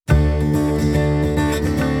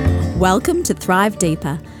Welcome to Thrive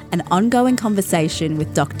Deeper, an ongoing conversation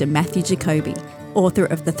with Dr. Matthew Jacoby, author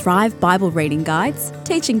of the Thrive Bible Reading Guides,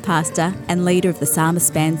 teaching pastor and leader of the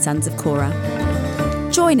Psalmist band Sons of Korah.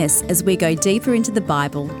 Join us as we go deeper into the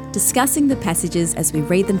Bible, discussing the passages as we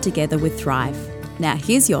read them together with Thrive. Now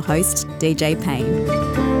here's your host, DJ Payne.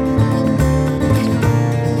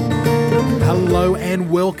 Hello and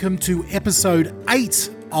welcome to episode 8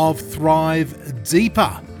 of Thrive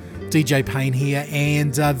Deeper. DJ Payne here,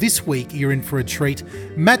 and this week you're in for a treat.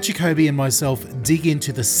 Matt Jacoby and myself dig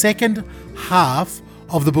into the second half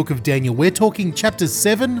of the book of Daniel. We're talking chapter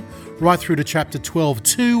 7 right through to chapter 12.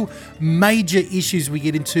 Two major issues we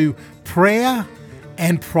get into: prayer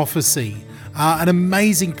and prophecy. An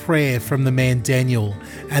amazing prayer from the man Daniel,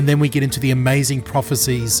 and then we get into the amazing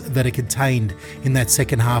prophecies that are contained in that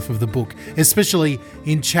second half of the book, especially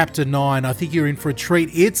in chapter 9. I think you're in for a treat.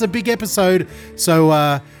 It's a big episode,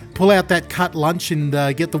 so pull out that cut lunch and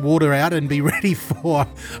get the water out and be ready for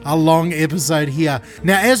a long episode here.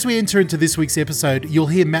 Now, as we enter into this week's episode, you'll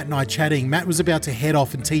hear Matt and I chatting. Matt was about to head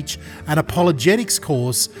off and teach an apologetics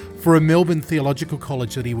course for a Melbourne theological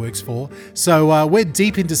college that he works for. So we're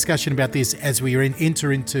deep in discussion about this as we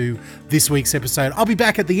enter into this week's episode. I'll be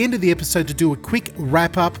back at the end of the episode to do a quick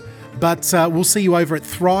wrap-up, but we'll see you over at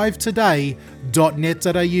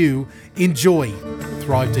thrivetoday.net.au. Enjoy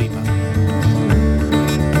Thrive Deeper.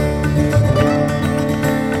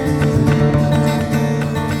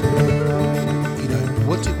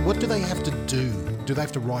 What do they have to do? Do they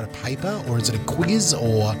have to write a paper, or is it a quiz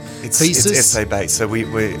or thesis? It's essay based, so we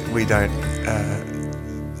don't.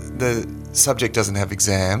 The subject doesn't have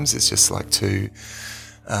exams. It's just like two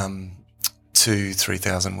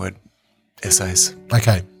 3,000 word essays.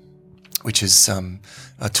 Okay, which is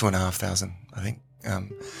 2,500, I think.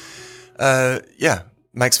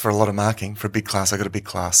 Makes for a lot of marking for a big class. I got a big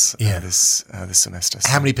class this semester.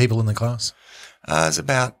 So. How many people in the class? It's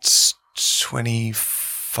about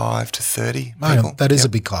 25 to 30 people. Oh, that is a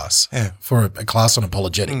big class for a class on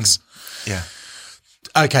apologetics. Yeah.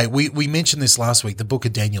 Okay, we mentioned this last week. The book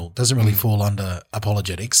of Daniel doesn't really fall under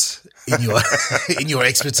apologetics in your in your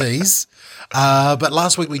expertise. But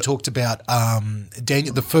last week we talked about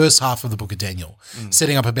Daniel, the first half of the book of Daniel,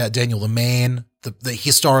 setting up about Daniel the man, the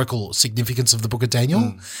historical significance of the book of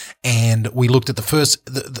Daniel, and we looked at the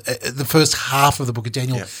first half of the book of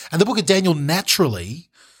Daniel. Yeah. And the book of Daniel naturally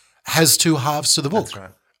has two halves to the book. That's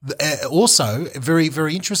right. Also, very,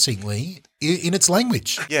 very interestingly, in its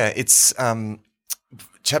language. Yeah, it's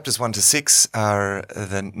chapters 1 to 6 are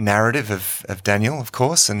the narrative of Daniel, of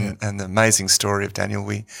course, and the amazing story of Daniel.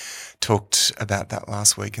 We talked about that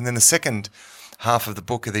last week. And then the second half of the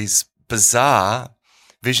book are these bizarre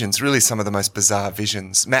visions, really some of the most bizarre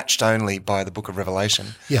visions, matched only by the book of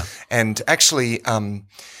Revelation. Yeah. And actually,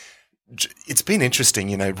 it's been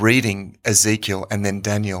interesting, reading Ezekiel and then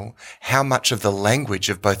Daniel, how much of the language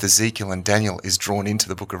of both Ezekiel and Daniel is drawn into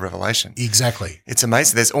the book of Revelation. Exactly. It's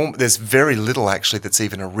amazing. There's very little actually that's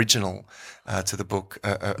even original to the book.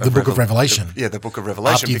 The book of Revelation. The book of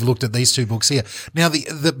Revelation. After you've looked at these two books here. Now,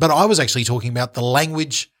 but I was actually talking about the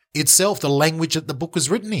language itself, the language that the book was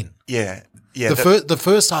written in. Yeah. The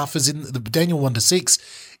first half is in the Daniel 1 to 6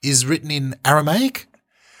 is written in Aramaic.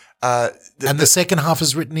 And the second half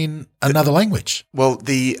is written in another language. Well,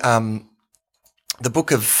 the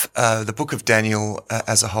book of Daniel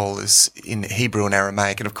as a whole is in Hebrew and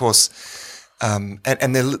Aramaic, and of course, and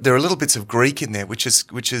there are little bits of Greek in there, which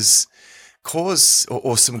is caused,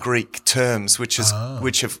 or some Greek terms, which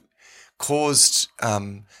have caused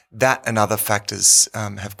that and other factors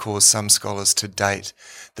have caused some scholars to date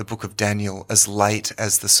the book of Daniel as late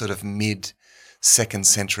as the sort of mid 2nd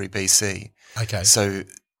century BC. Okay, so.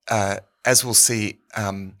 As we'll see,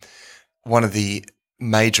 one of the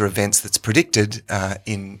major events that's predicted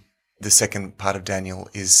in the second part of Daniel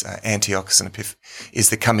is Antiochus is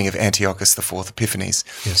the coming of Antiochus IV Epiphanes.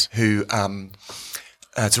 Yes. Who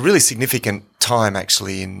it's a really significant time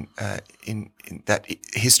actually in that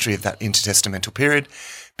history of that intertestamental period,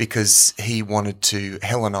 because he wanted to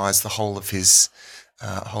Hellenize the whole of his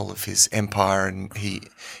empire, and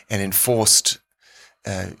enforced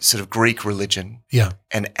sort of Greek religion,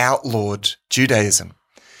 and outlawed Judaism.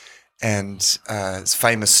 And it's a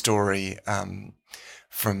famous story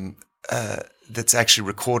from that's actually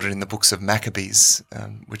recorded in the books of Maccabees,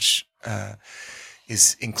 which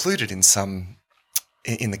is included in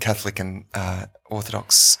the Catholic and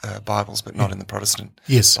Orthodox Bibles, but not in the Protestant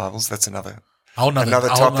Bibles. That's another another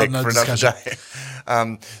topic for another discussion. day.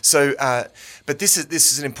 But this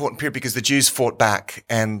is an important period because the Jews fought back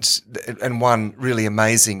and won really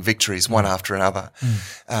amazing victories, one after another.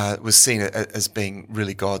 Was seen as being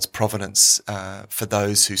really God's providence for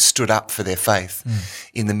those who stood up for their faith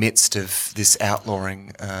in the midst of this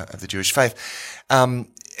outlawing of the Jewish faith.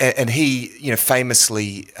 And he,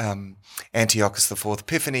 famously, Antiochus IV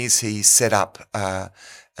Epiphanes, he set up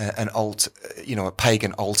an altar, a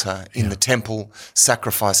pagan altar in the temple,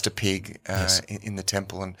 sacrificed a pig in the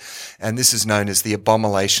temple, and this is known as the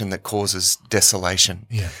abomination that causes desolation.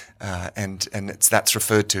 Yeah. And that's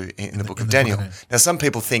referred to in the book of Daniel. Now, some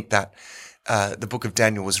people think that the book of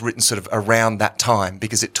Daniel was written sort of around that time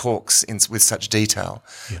because it talks with such detail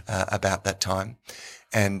about that time,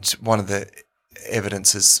 and one of the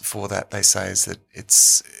evidences for that, they say, is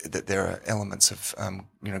that there are elements of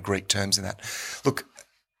Greek terms in that. Look,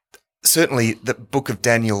 certainly the book of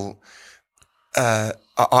Daniel,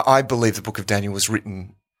 I believe the book of Daniel was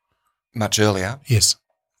written much earlier. Yes.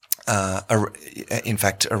 In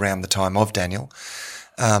fact, around the time of Daniel.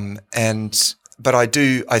 But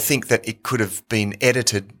I think that it could have been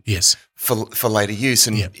edited for later use,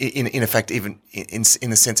 and in effect, even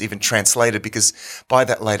in a sense, even translated, because by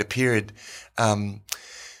that later period,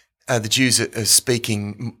 the Jews are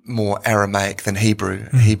speaking more Aramaic than Hebrew.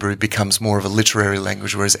 Hebrew becomes more of a literary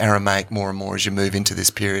language, whereas Aramaic more and more as you move into this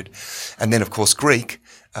period. And then, of course, Greek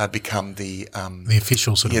become the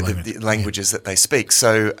official sort of language. The languages that they speak.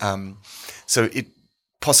 So it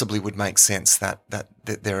possibly would make sense that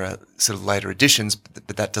there are sort of later editions,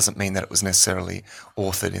 but that doesn't mean that it was necessarily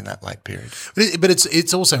authored in that late period. But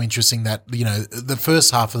it's also interesting that, the first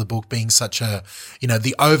half of the book being such a,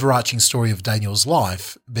 the overarching story of Daniel's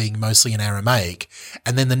life being mostly in Aramaic,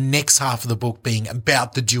 and then the next half of the book being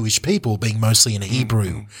about the Jewish people being mostly in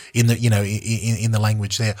Hebrew, in the, in the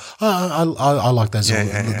language there. I like those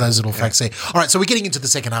little facts there. All right, so we're getting into the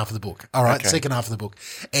second half of the book. All right, second half of the book.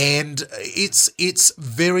 And it's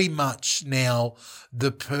very much now the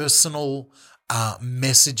personal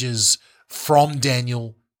messages from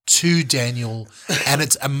Daniel to Daniel, and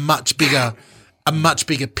it's a much bigger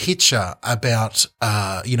picture about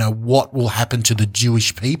what will happen to the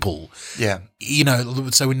Jewish people. Yeah.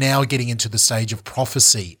 So we're now getting into the stage of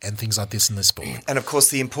prophecy and things like this in this book. And of course,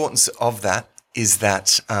 the importance of that is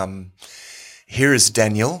that here is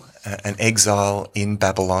Daniel, an exile in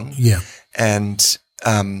Babylon. Yeah. And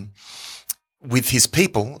with his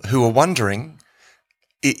people who are wondering,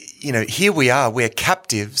 here we are, we're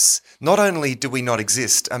captives. Not only do we not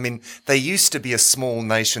exist, I mean, they used to be a small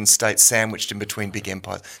nation state sandwiched in between big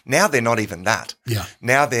empires. Now they're not even that. Yeah.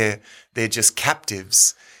 Now they're just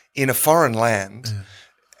captives in a foreign land.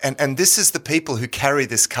 Yeah. And this is the people who carry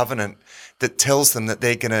this covenant that tells them that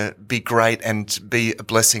they're going to be great and be a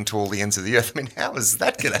blessing to all the ends of the earth. I mean, how is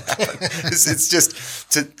that going to happen? It's just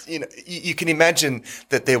you can imagine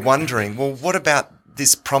that they're wondering, well, what about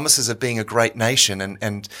this promises of being a great nation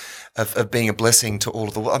and of being a blessing to all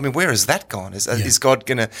of the world? I mean, where has that gone? Has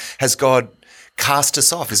God cast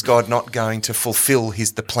us off? Is God not going to fulfill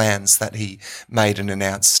the plans that he made and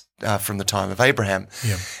announced from the time of Abraham?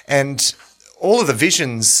 Yeah. And all of the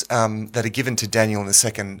visions that are given to Daniel in the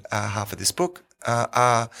second half of this book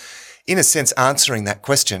are, in a sense, answering that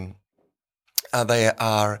question. They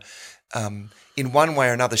are, in one way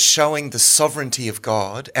or another, showing the sovereignty of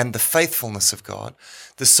God and the faithfulness of God.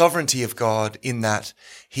 The sovereignty of God in that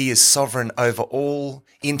he is sovereign over all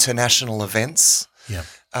international events,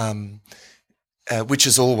 which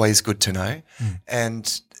is always good to know.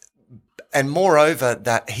 And moreover,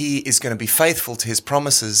 that he is going to be faithful to his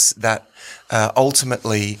promises, that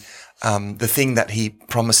ultimately the thing that he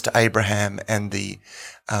promised to Abraham and the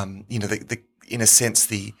in a sense,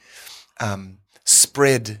 the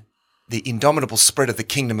indomitable spread of the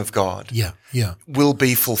kingdom of God will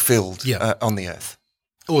be fulfilled on the earth.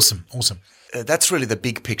 Awesome. That's really the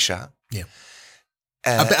big picture. Yeah.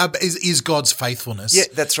 Is God's faithfulness. Yeah,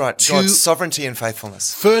 that's right. God's sovereignty and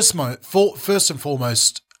faithfulness. First and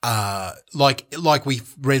foremost, like we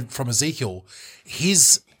read from Ezekiel,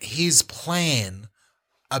 his plan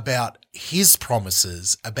about his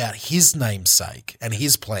promises, about his namesake and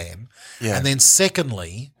his plan. Yeah. And then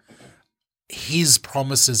secondly, his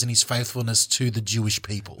promises and his faithfulness to the Jewish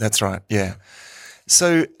people. That's right, yeah.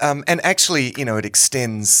 So, and actually, it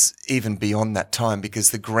extends even beyond that time,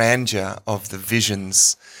 because the grandeur of the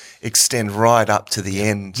visions extend right up to the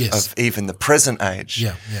end of even the present age,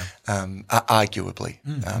 arguably.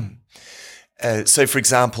 Mm-hmm. So, for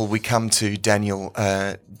example, we come to Daniel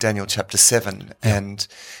chapter 7, and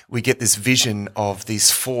we get this vision of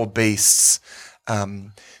these four beasts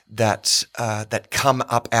that come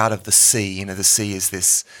up out of the sea. You know, the sea is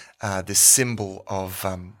this symbol of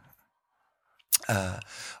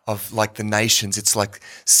like the nations. It's like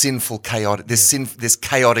sinful, chaotic. This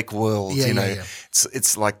chaotic world.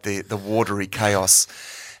 It's like the watery chaos.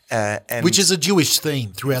 And which is a Jewish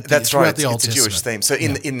theme throughout the that's throughout right. the Old It's a Testament. Jewish theme. So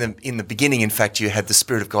in the beginning, in fact, you had the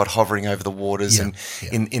Spirit of God hovering over the waters, and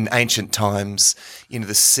in ancient times, you know,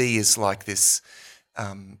 the sea is like this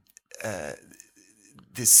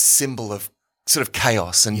this symbol of sort of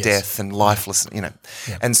chaos and death and lifelessness. You know,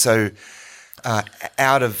 and so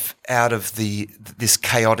out of this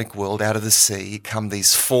chaotic world, out of the sea, come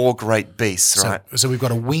these four great beasts. Right. So we've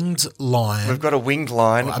got a winged lion. We've got a winged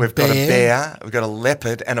lion. We've got a bear. We've got a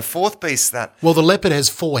leopard, and a fourth beast that. Well, the leopard has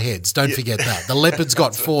 4 heads. Don't forget that. The leopard's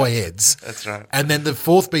got 4 heads. That's right. And then the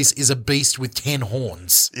fourth beast is a beast with 10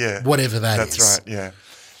 horns. Yeah. Whatever that's right.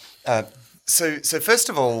 Yeah. So first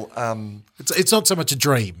of all, it's not so much a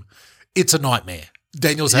dream; it's a nightmare.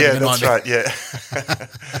 Daniel's having a nightmare. That's right. Yeah.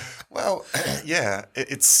 Well, yeah.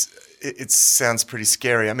 It sounds pretty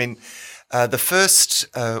scary. I mean, the first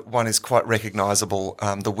one is quite recognisable.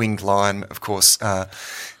 The winged lion, of course.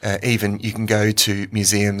 Even you can go to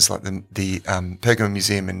museums like the Pergamon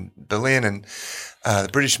Museum in Berlin and the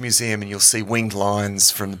British Museum, and you'll see winged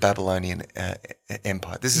lions from the Babylonian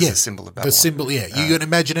Empire. This is a symbol of Babylon. The symbol, you can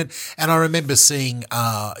imagine it. And I remember seeing,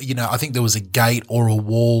 I think there was a gate or a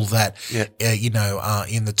wall that,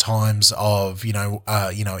 in the times of,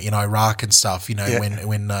 in Iraq and stuff,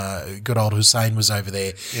 when good old Hussein was over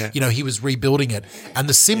there, he was rebuilding it, and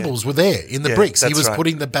the symbols were there in the bricks. He was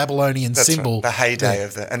putting the Babylonian symbol, right. The heyday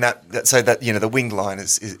of the, and the winged lion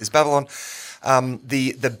is Babylon.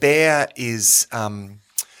 The bear is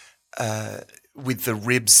with the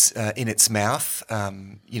ribs in its mouth,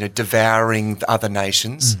 devouring the other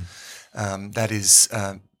nations. That is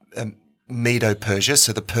Medo-Persia,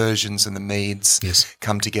 so the Persians and the Medes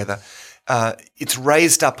come together. It's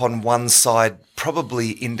raised up on one side,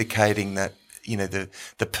 probably indicating that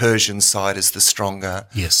the Persian side is the stronger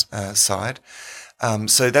side.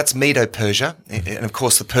 So that's Medo-Persia, and of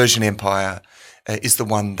course the Persian Empire is the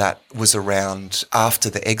one that was around after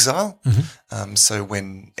the exile. So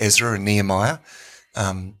when Ezra and Nehemiah,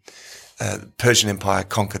 the Persian Empire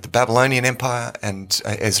conquered the Babylonian Empire, and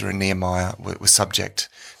Ezra and Nehemiah were subject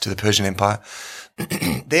to the Persian Empire.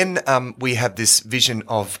 Then we have this vision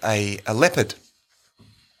of a leopard.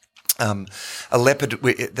 A leopard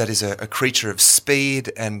that is a creature of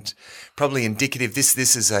speed and probably indicative.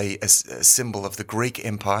 This is a symbol of the Greek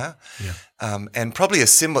Empire, and probably a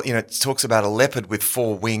symbol. It talks about a leopard with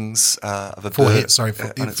 4 wings of a four bird. Heads, sorry,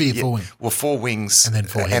 4 wings. Well, 4 wings and then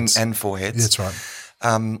 4 heads. And 4 heads. That's right.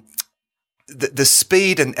 The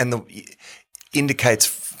speed and the indicates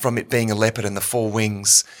from it being a leopard and the 4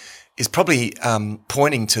 wings is probably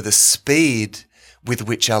pointing to the speed with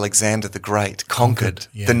which Alexander the Great conquered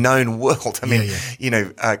the known world. I mean,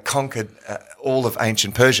 conquered all of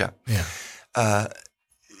ancient Persia.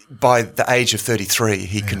 By the age of 33,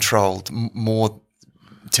 he controlled more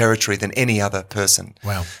territory than any other person.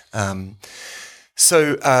 Wow.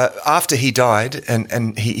 So after he died,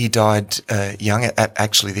 and he died young, at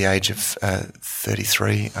actually the age of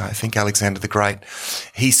 33, I think, Alexander the Great,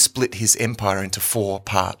 he split his empire into 4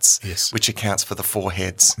 parts, which accounts for the 4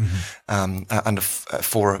 heads under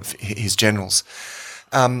 4 of his generals.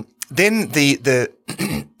 Then the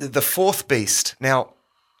fourth beast. Now,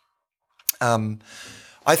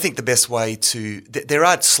 I think the best way to there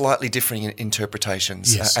are slightly differing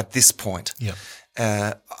interpretations at this point.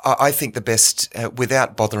 I think the best,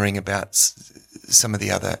 without bothering about some of the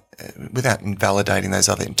other, without invalidating those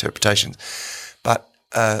other interpretations, but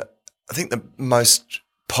I think the most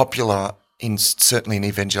popular, certainly in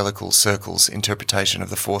evangelical circles, interpretation of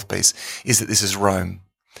the fourth beast is that this is Rome.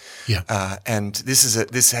 And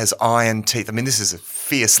this has iron teeth. I mean, this is a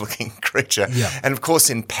fierce-looking creature. And, of course,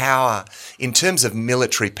 in power, in terms of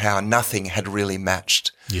military power, nothing had really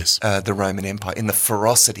matched the Roman Empire in the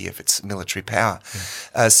ferocity of its military power.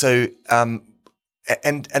 And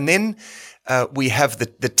then we have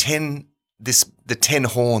the 10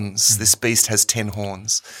 horns. This beast has 10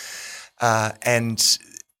 horns. And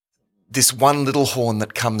this one little horn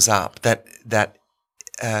that comes up that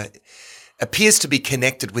appears to be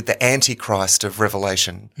connected with the Antichrist of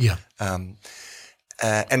Revelation.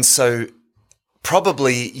 And so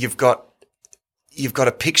probably you've got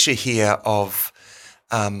a picture here of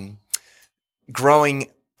growing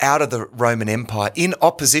out of the Roman Empire in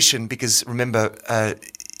opposition, because remember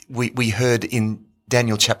we heard in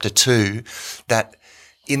Daniel chapter 2 that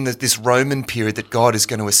in this Roman period that God is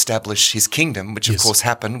going to establish his kingdom, which of course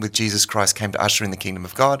happened with Jesus Christ came to usher in the kingdom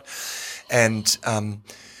of God. And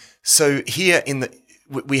So here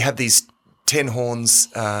we have these 10 horns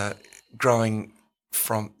growing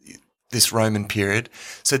from this Roman period.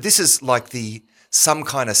 So this is like some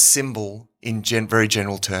kind of symbol in very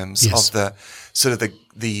general terms of the sort of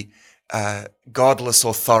the godless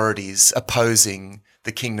authorities opposing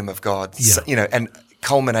the kingdom of God, and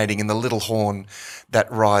culminating in the little horn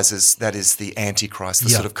that rises, that is the Antichrist, the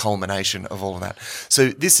sort of culmination of all of that. So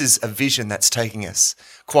this is a vision that's taking us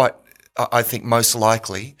quite, I think, most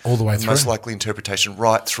likely all the way through, most likely interpretation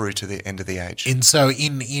right through to the end of the age. And so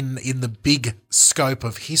in the big scope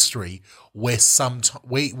of history, we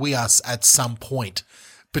are at some point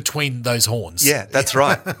between those horns. Yeah, that's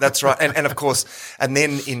right. That's right. And of course, and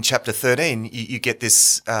then in chapter 13, you get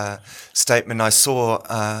this statement, I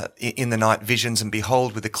saw in the night visions, and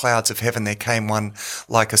behold, with the clouds of heaven there came one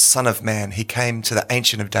like a son of man. He came to the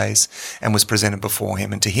Ancient of Days and was presented before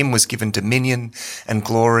him. And to him was given dominion and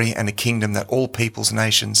glory and a kingdom that all peoples,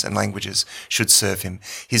 nations and languages should serve him.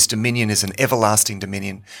 His dominion is an everlasting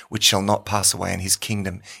dominion which shall not pass away, and his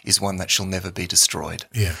kingdom is one that shall never be destroyed.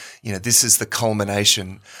 Yeah. This is the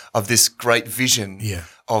culmination of this great vision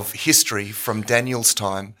of history from Daniel's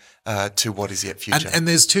time to what is yet future. And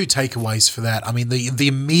there's two takeaways for that. I mean, the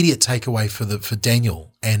immediate takeaway for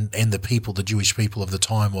Daniel and the people, the Jewish people of the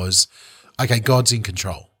time, was, okay, God's in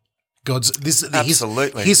control.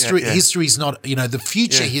 Absolutely. History is not, the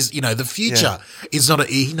future. The future is not.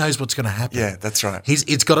 He knows what's going to happen. Yeah, that's right.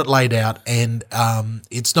 It's got it laid out, and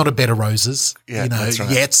it's not a bed of roses. That's right.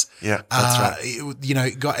 Yet. Yeah, that's right.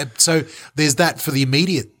 So there's that for the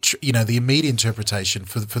immediate, the immediate interpretation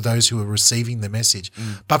for those who are receiving the message.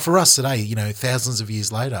 But for us today, thousands of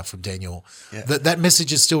years later from Daniel, that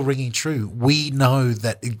message is still ringing true. We know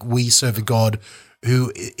that we serve a God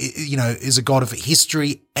who, is a God of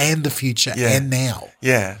history and the future and now.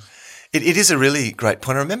 Yeah. It is a really great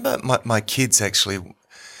point. I remember my kids actually,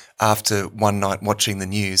 after one night watching the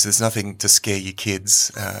news, there's nothing to scare your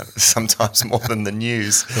kids sometimes more than the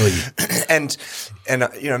news. And I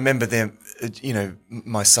remember them,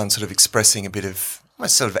 my son sort of expressing a bit of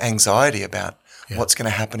sort of anxiety about what's going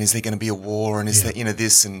to happen. Is there going to be a war? And is there,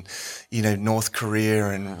 this and, North Korea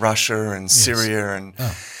and Russia and Syria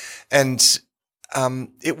and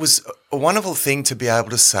it was a wonderful thing to be able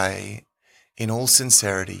to say, in all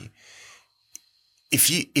sincerity, if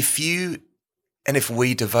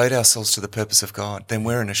we devote ourselves to the purpose of God, then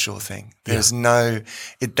we're in a sure thing.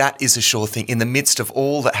 That is a sure thing. In the midst of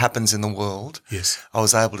all that happens in the world, I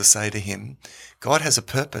was able to say to him, God has a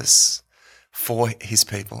purpose for his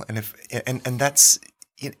people, and that's,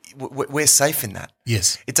 we're safe in that.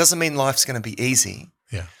 Yes, it doesn't mean life's going to be easy.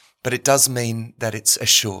 Yeah. But it does mean that it's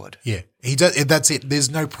assured. Yeah, that's it.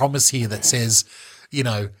 There's no promise here that says,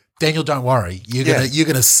 Daniel, don't worry, you're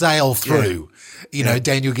gonna sail through.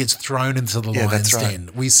 Daniel gets thrown into the lion's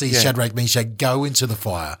den. We see Shadrach, Meshach go into the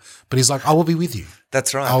fire, but he's like, I will be with you.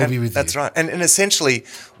 That's right. I will be with you. That's right. And essentially,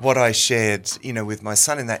 what I shared, with my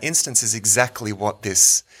son in that instance is exactly what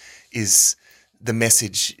this is. The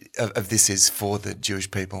message of this is for the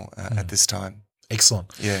Jewish people at this time.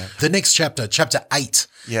 Excellent. Yeah. The next chapter 8,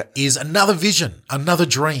 is another vision, another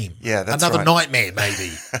dream. Yeah, that's another right. nightmare,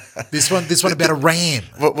 maybe. This one about a ram.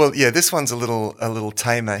 Well, this one's a little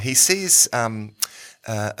tamer. He sees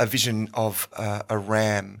a vision of a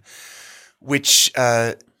ram, which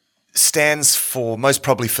stands for most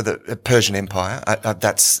probably for the Persian Empire.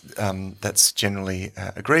 That's generally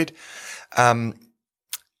agreed, and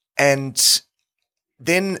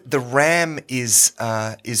then the ram is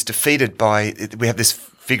defeated by, we have this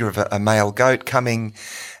figure of a male goat coming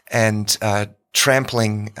and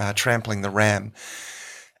trampling the ram,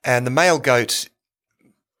 and the male goat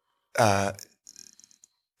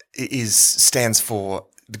stands for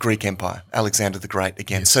the Greek Empire, Alexander the Great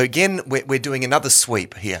again. So again, we're doing another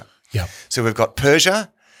sweep here. Yeah. So we've got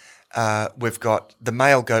Persia, we've got the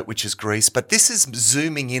male goat, which is Greece, but this is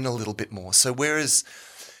zooming in a little bit more. So whereas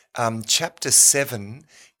chapter 7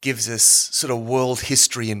 gives us sort of world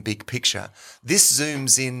history and big picture, this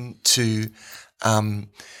zooms into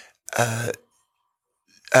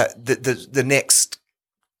the next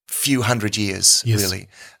few hundred years, really,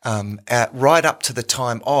 right up to the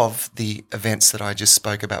time of the events that I just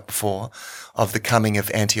spoke about before, of the coming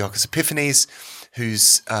of Antiochus Epiphanes,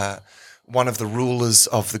 who's one of the rulers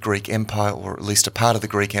of the Greek Empire, or at least a part of the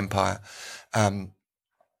Greek Empire,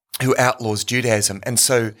 who outlaws Judaism. And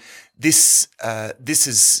so this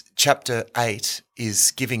is chapter 8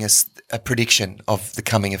 is giving us a prediction of the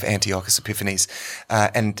coming of Antiochus Epiphanes,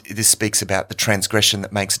 and this speaks about the transgression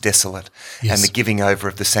that makes desolate and the giving over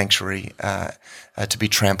of the sanctuary to be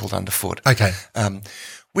trampled underfoot. Okay,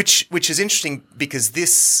 which is interesting because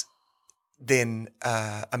this then,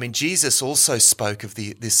 Jesus also spoke of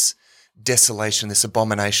this desolation, this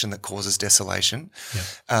abomination that causes desolation.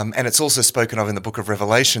 Yeah. And it's also spoken of in the book of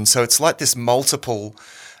Revelation. So it's like this multiple,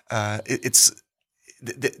 there's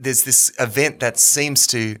this event that seems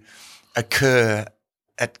to occur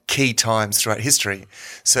at key times throughout history.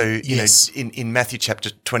 So, Yes. in Matthew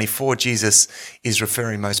chapter 24, Jesus is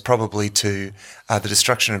referring most probably to the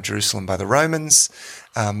destruction of Jerusalem by the Romans.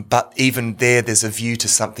 But even there's a view to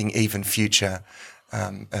something even future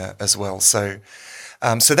as well. So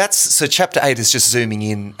chapter 8 is just zooming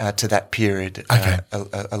in to that period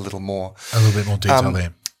a little more. A little bit more detail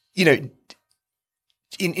there.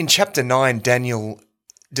 In chapter 9, Daniel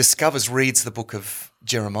reads the book of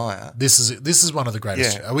Jeremiah. This is one of the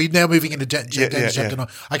greatest. Yeah. Are we now moving into Daniel chapter yeah. 9?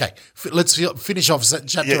 Okay, let's finish off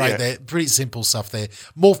chapter 8 yeah. there. Pretty simple stuff there.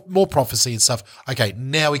 More prophecy and stuff. Okay,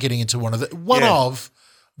 now we're getting into one of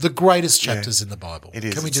the greatest chapters in the Bible. It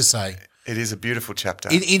is. Can we just say? It is a beautiful chapter.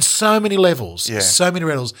 In so many levels, Yeah.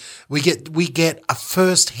 we get a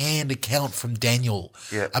first-hand account from Daniel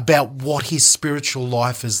Yeah. about what his spiritual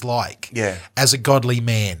life is like as a godly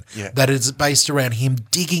man. Yeah. That is based around him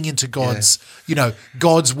digging into God's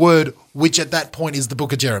word, which at that point is the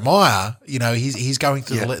book of Jeremiah. He's going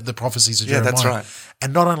through the prophecies of Jeremiah. Yeah, that's right.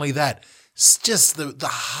 And not only that, it's just the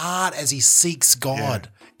heart as he seeks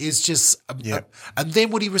God. Is just, and then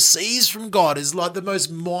what he receives from God is like the most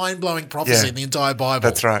mind-blowing prophecy in the entire Bible.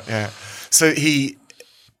 That's right. Yeah. So he's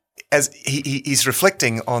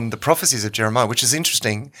reflecting on the prophecies of Jeremiah, which is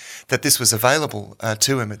interesting that this was available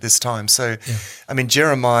to him at this time. So,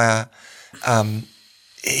 Jeremiah,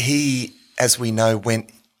 he, as we know,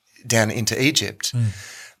 went down into Egypt,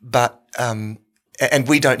 but and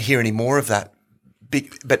we don't hear any more of that.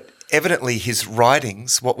 But evidently, his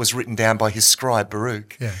writings, what was written down by his scribe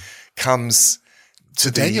Baruch, comes to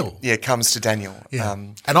Daniel. Comes to Daniel. Yeah.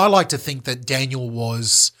 And I like to think that Daniel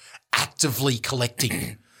was actively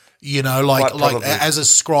collecting, like as a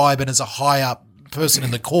scribe and as a high up person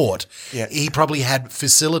in the court, he probably had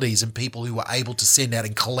facilities and people who were able to send out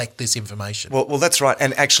and collect this information. Well, that's right.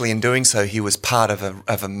 And actually, in doing so, he was part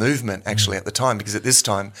of a movement actually at the time, because at this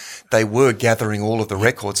time they were gathering all of the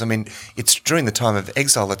records. It's during the time of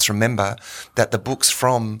exile. Let's remember that the books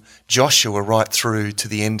from Joshua right through to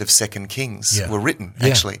the end of 2 Kings were written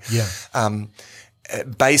actually,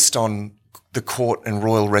 based on the court and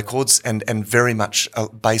royal records and very much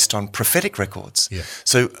based on prophetic records. Yeah.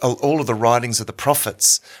 So all of the writings of the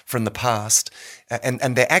prophets from the past,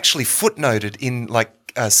 and they're actually footnoted in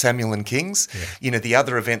Samuel and Kings. Yeah. The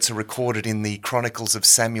other events are recorded in the Chronicles of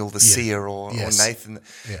Samuel the seer or Nathan.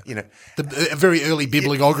 Yeah. A very early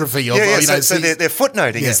bibliography of So they're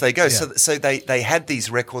footnoting as they go. Yeah. So they had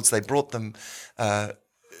these records. They brought them.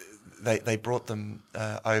 They brought them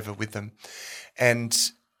over with them, and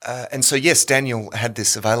so yes, Daniel had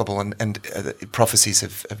this available, and prophecies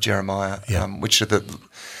of Jeremiah, which are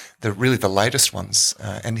really the latest ones.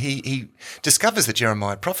 And he discovers that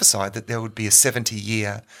Jeremiah prophesied that there would be a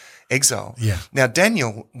 70-year exile. Yeah. Now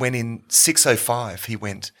Daniel, when in 605 he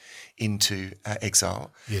went into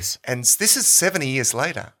exile. Yes. And this is 70 years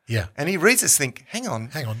later. Yeah. And he reads this, think, hang on.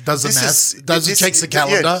 Does the maths? Checks the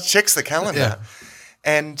calendar? Yeah, checks the calendar.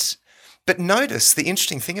 Yeah. But notice the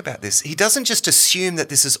interesting thing about this, he doesn't just assume that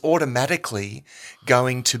this is automatically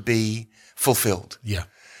going to be fulfilled. Yeah.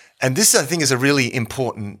 And this, I think, is a really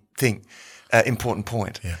important thing, important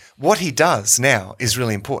point. Yeah. What he does now is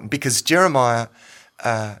really important, because Jeremiah,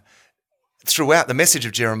 throughout the message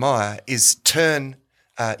of Jeremiah, is turn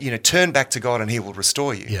back to God and he will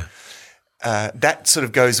restore you. Yeah. That sort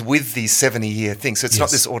of goes with the 70-year thing. So it's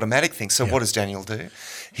not this automatic thing. So what does Daniel do?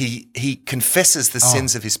 He confesses the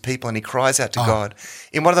sins of his people and he cries out to God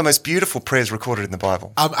in one of the most beautiful prayers recorded in the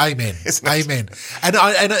Bible. Amen. Amen.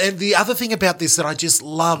 And the other thing about this that I just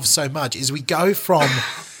love so much is we go from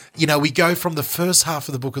the first half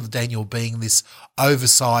of the book of Daniel being this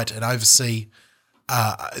oversight and oversee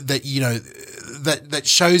that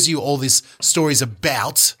shows you all these stories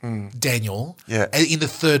about Daniel in the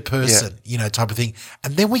third person, type of thing.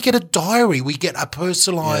 And then we get a diary. We get a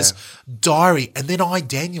personalized diary. And then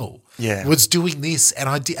Daniel, was doing this, and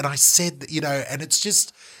I said, and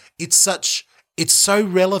it's so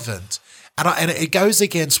relevant. And it goes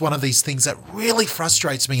against one of these things that really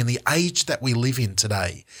frustrates me in the age that we live in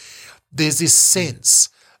today. There's this sense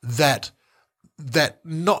that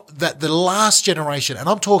the last generation, and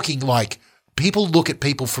I'm talking like people look at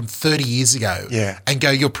people from 30 years ago and go,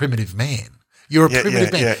 you're a primitive man. You're a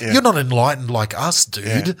primitive man. Yeah. You're not enlightened like us,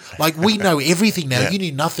 dude. Yeah. Like we know everything now. You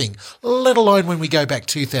knew nothing, let alone when we go back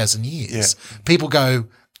 2,000 years. Yeah. People go,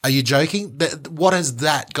 Are you joking? What has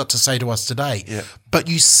that got to say to us today? Yeah. But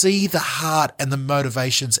you see the heart and the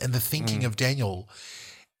motivations and the thinking of Daniel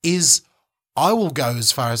is, I will go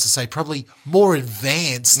as far as to say, probably more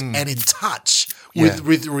advanced and in touch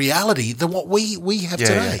with reality than what we have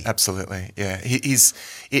today. Yeah, absolutely. Yeah,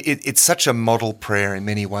 it's such a model prayer in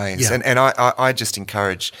many ways, Yeah. and I just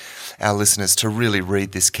encourage our listeners to really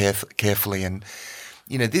read this carefully. And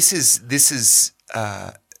this is.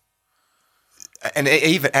 And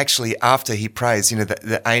even actually after he prays,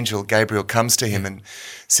 the angel Gabriel comes to him and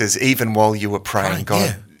says, even while you were praying,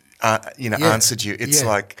 God, answered you. It's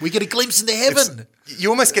like we get a glimpse into heaven. You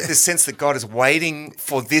almost get this sense that God is waiting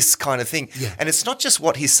for this kind of thing. Yeah. And it's not just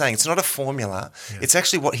what he's saying. It's not a formula. Yeah. It's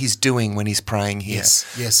actually what he's doing when he's praying here.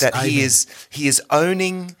 Yes. That Amen. he is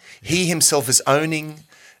owning, he himself is owning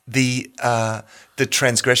the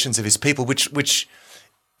transgressions of his people, which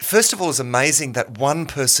first of all, it's amazing that one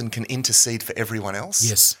person can intercede for everyone else.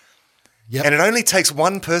 Yes. Yep. And it only takes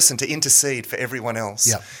one person to intercede for everyone else,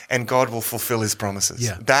 Yep. and God will fulfill his promises.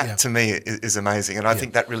 Yeah. That, Yeah. to me, is amazing. And I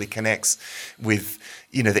think that really connects with,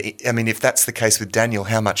 if that's the case with Daniel,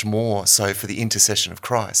 how much more so for the intercession of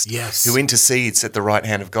Christ, Yes. who intercedes at the right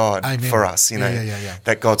hand of God Amen. for us,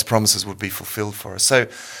 that God's promises would be fulfilled for us. So,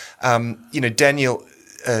 Daniel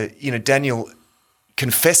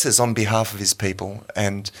confesses on behalf of his people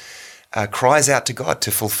and cries out to God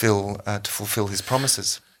to fulfill his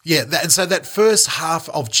promises. Yeah, and so that first half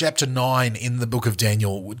of chapter 9 in the book of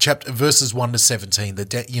Daniel, verses 1 to 17,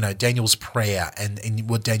 Daniel's prayer and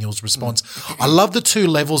what Daniel's response. I love the two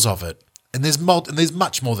levels of it, and there's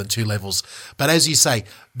much more than two levels. But as you say,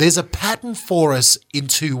 there's a pattern for us in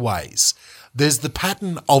two ways. There's the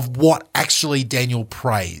pattern of what actually Daniel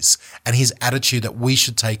prays and his attitude that we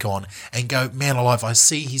should take on and go, man alive, I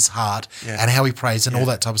see his heart and how he prays and all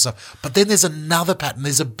that type of stuff. But then there's another pattern.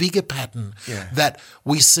 There's a bigger pattern that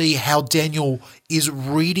we see how Daniel is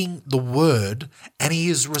reading the word and he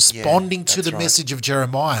is responding to the message of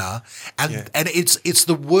Jeremiah. And it's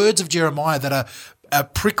the words of Jeremiah that are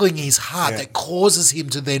prickling his heart that causes him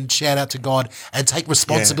to then shout out to God and take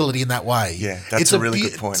responsibility in that way. Yeah, that's a really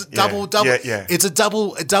good point. It's a It's a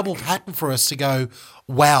double pattern for us to go,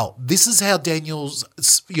 wow, this is how Daniel's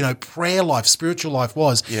prayer life, spiritual life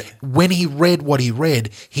was. Yeah. When he read what he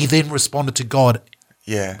read, he then responded to God.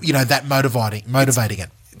 Yeah, that motivating it.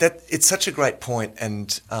 It's such a great point,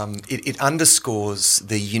 and it underscores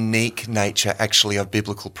the unique nature actually of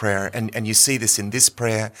biblical prayer. And you see this in this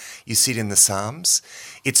prayer, you see it in the Psalms.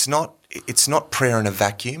 It's not prayer in a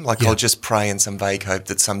vacuum, like I'll just pray in some vague hope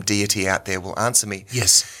that some deity out there will answer me.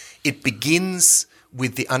 Yes. It begins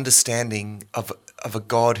with the understanding of a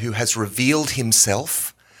God who has revealed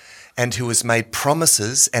himself and who has made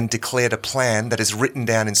promises and declared a plan that is written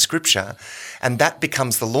down in Scripture, and that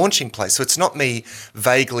becomes the launching place. So it's not me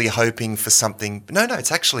vaguely hoping for something. No,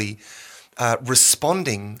 it's actually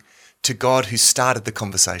responding to God who started the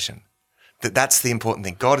conversation. That's the important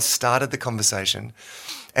thing. God has started the conversation,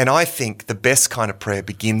 and I think the best kind of prayer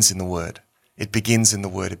begins in the Word. It begins in the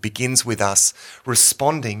Word. It begins with us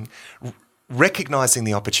responding, recognizing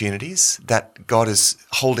the opportunities that God is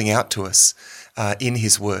holding out to us in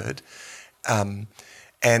his word,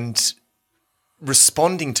 and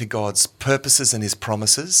responding to God's purposes and his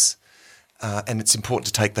promises. And it's important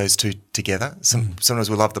to take those two together. Sometimes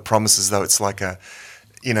we love the promises, though it's like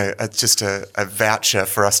just a voucher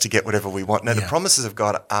for us to get whatever we want. No, the promises of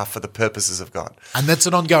God are for the purposes of God. And that's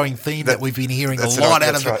an ongoing theme that we've been hearing a lot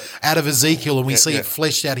out of Ezekiel, and we see it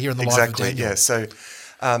fleshed out here in the life of Daniel. Yeah.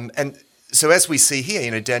 So as we see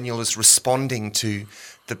here, Daniel is responding to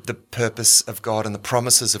the purpose of God and the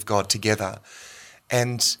promises of God together.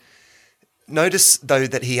 And notice, though,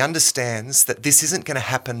 that he understands that this isn't going to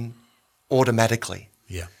happen automatically.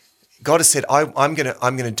 Yeah. God has said, I'm going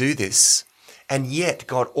to do this, and yet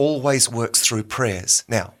God always works through prayers.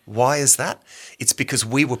 Now, why is that? It's because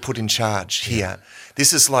we were put in charge here.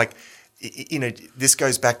 This is like, this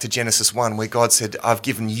goes back to Genesis 1, where God said, I've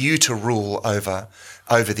given you to rule over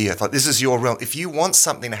the earth. Like, this is your realm. If you want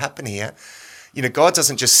something to happen here, God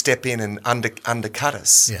doesn't just step in and undercut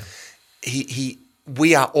us. Yeah.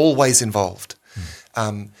 We are always involved.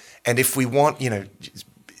 And if we want, it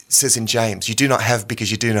says in James, you do not have because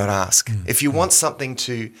you do not ask. If you want something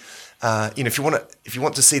to, if you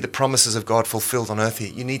want to see the promises of God fulfilled on earth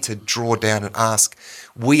here, you need to draw down and ask.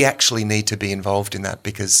 We actually need to be involved in that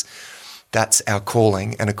because that's our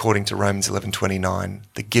calling. And according to Romans 11:29,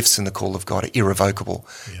 the gifts and the call of God are irrevocable.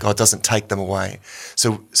 Yeah. God doesn't take them away.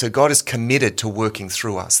 So God is committed to working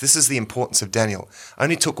through us. This is the importance of Daniel.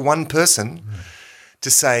 Only took one person to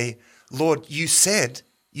say, Lord, you said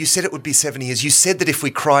You said it would be 70 years. You said that if we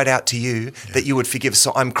cried out to you, that you would forgive us.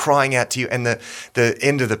 So I'm crying out to you. And the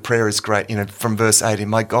end of the prayer is great, from verse 18.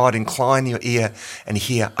 My God, incline your ear and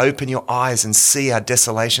hear. Open your eyes and see our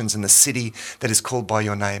desolations in the city that is called by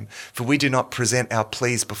your name. For we do not present our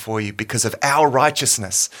pleas before you because of our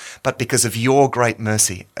righteousness, but because of your great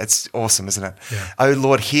mercy. It's awesome, isn't it? Yeah. Oh,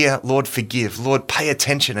 Lord, hear. Lord, forgive. Lord, pay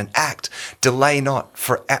attention and act. Delay not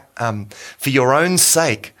for your own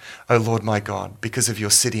sake, O Lord my God, because of your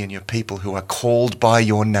city and your people who are called by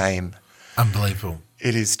your name. Unbelievable.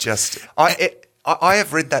 It is just, I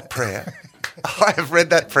have read that prayer. I have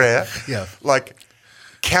read that prayer like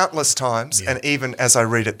countless times. Yeah. And even as I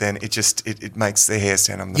read it then, it makes the hair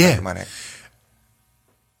stand on the back of my neck.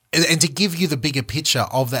 And to give you the bigger picture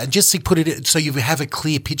of that, and just to put it so you have a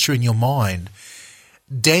clear picture in your mind,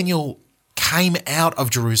 Daniel came out of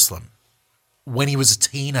Jerusalem when he was a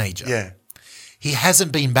teenager. Yeah. He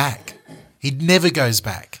hasn't been back. He never goes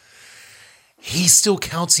back. He still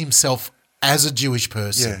counts himself as a Jewish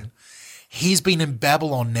person. Yeah. He's been in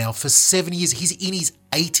Babylon now for 7 years. He's in his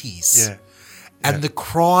 80s. Yeah. And the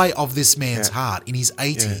cry of this man's heart in his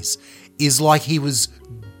 80s is like he was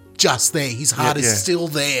just there. His heart is still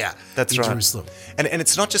there. That's in right. Jerusalem. And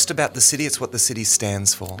it's not just about the city, it's what the city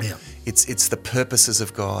stands for. Yeah. It's the purposes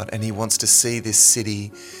of God, and he wants to see this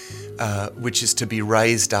city which is to be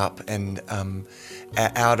raised up and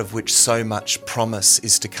out of which so much promise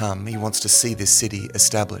is to come. He wants to see this city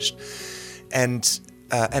established. And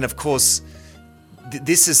of course,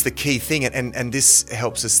 this is the key thing, and this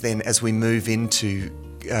helps us then as we move into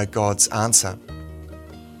God's answer.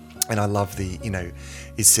 And I love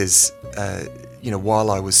it says,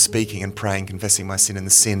 while I was speaking and praying, confessing my sin and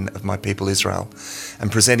the sin of my people Israel,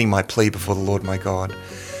 and presenting my plea before the Lord my God,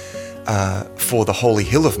 for the holy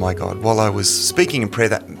hill of my God, while I was speaking in prayer,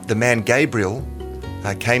 that the man Gabriel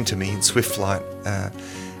came to me in swift flight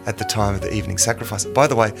at the time of the evening sacrifice. By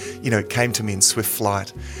the way, it came to me in swift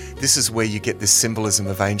flight. This is where you get this symbolism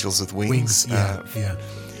of angels with wings.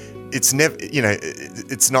 It's never,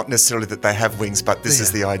 it's not necessarily that they have wings, but this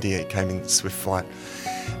is the idea. It came in swift flight.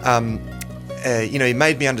 He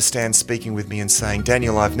made me understand, speaking with me and saying,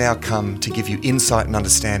 Daniel, I've now come to give you insight and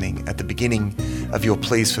understanding. At the beginning of your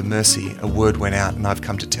pleas for mercy, a word went out, and I've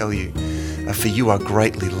come to tell you, for you are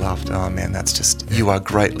greatly loved. Oh man, that's just, you are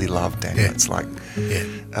greatly loved, Daniel. It's like,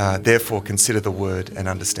 therefore consider the word and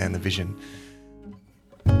understand the vision.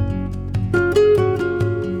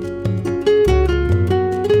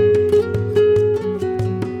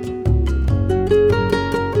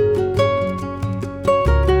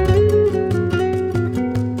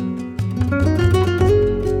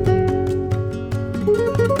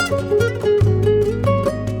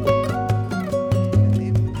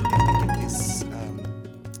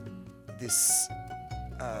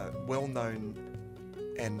 Well-known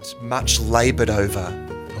and much laboured over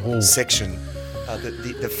section,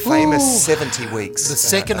 the famous 70 weeks. The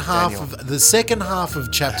second half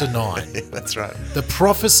of chapter 9. That's right. The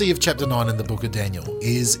prophecy of chapter 9 in the book of Daniel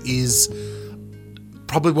is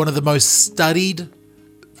probably one of the most studied,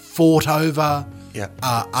 fought over,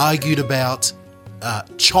 argued about,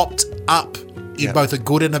 chopped up in both a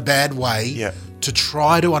good and a bad way to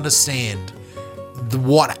try to understand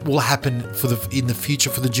what will happen in the future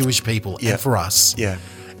for the Jewish people and for us. And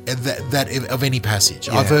that of any passage.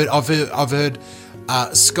 I've heard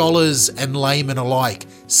scholars and laymen alike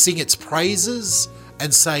sing its praises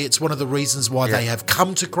and say it's one of the reasons why they have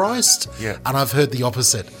come to Christ. And I've heard the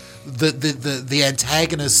opposite. The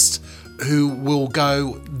antagonist who will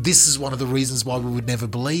go, this is one of the reasons why we would never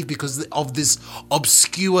believe, because of this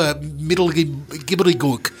obscure middle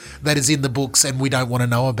gobbledygook that is in the books and we don't want to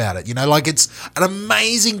know about it. It's an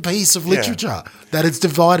amazing piece of literature that has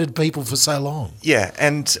divided people for so long. Yeah,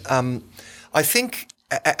 and I think,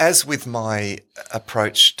 as with my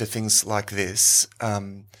approach to things like this,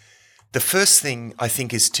 the first thing I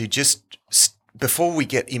think is to just, before we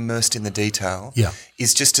get immersed in the detail,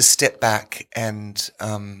 is just to step back and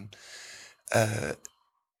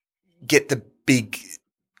get the big,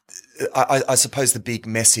 I suppose the big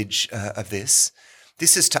message of this.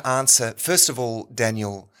 This is to answer, first of all,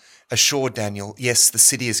 Daniel assured Daniel, yes, the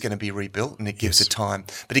city is going to be rebuilt and it gives it time.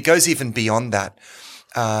 But it goes even beyond that.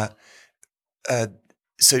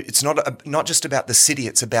 So it's not just about the city,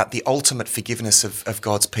 it's about the ultimate forgiveness of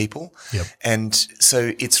God's people. And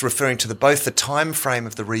so it's referring to both the time frame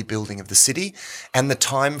of the rebuilding of the city and the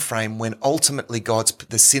time frame when ultimately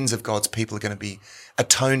the sins of God's people are going to be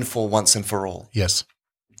atoned for once and for all. Yes.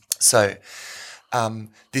 So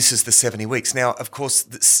this is the 70 weeks. Now, of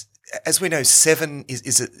course, as we know, 7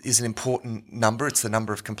 is an important number. It's the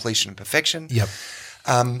number of completion and perfection.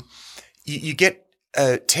 You get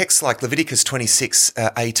texts like Leviticus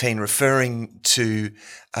 26:18, referring to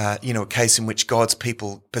a case in which God's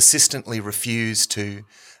people persistently refuse to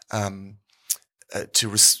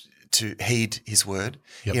heed His word.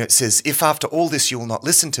 Yep. It says, "If after all this you will not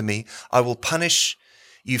listen to me, I will punish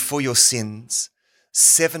you for your sins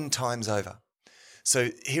 7 times over."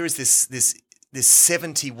 So here is this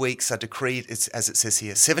 70 weeks are decreed, as it says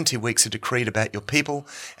here, 70 weeks are decreed about your people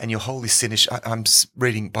and your holy sin. I'm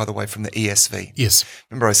reading, by the way, from the ESV. Yes.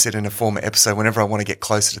 Remember I said in a former episode, whenever I want to get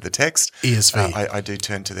closer to the text, ESV. I do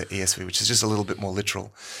turn to the ESV, which is just a little bit more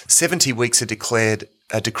literal. 70 weeks are decreed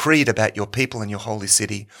about your people and your holy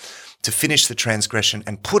city, to finish the transgression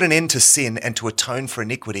and put an end to sin and to atone for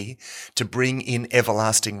iniquity, to bring in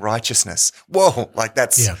everlasting righteousness. Whoa, like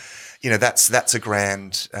that's... Yeah. That's a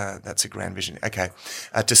grand vision. Okay,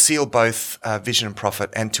 to seal both vision and prophet,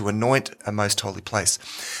 and to anoint a most holy place.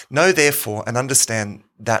 Know therefore and understand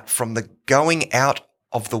that from the going out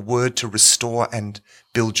of the word to restore and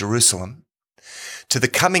build Jerusalem, to the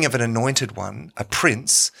coming of an anointed one, a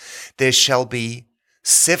prince, there shall be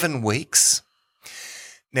 7 weeks.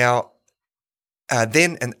 Now,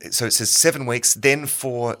 so it says 7 weeks. Then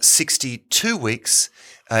for 62 weeks.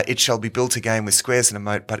 It shall be built again with squares and a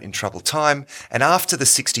moat, but in troubled time. And after the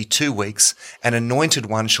 62 weeks, an anointed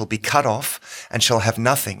one shall be cut off and shall have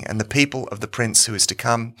nothing. And the people of the prince who is to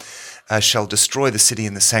come shall destroy the city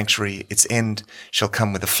and the sanctuary. Its end shall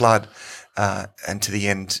come with a flood, and to the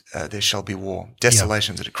end there shall be war.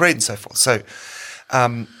 Desolations are decreed, and so forth. So,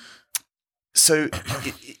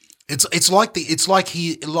 it's like the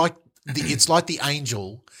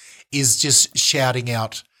angel is just shouting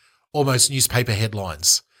out almost newspaper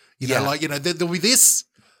headlines. There'll be this.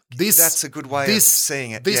 That's a good way of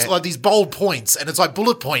seeing it. Like these bold points, and it's like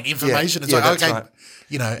bullet point information. It's like, okay, right.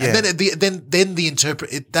 And then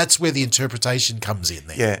that's where the interpretation comes in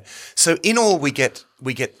there. Yeah. So in all, we get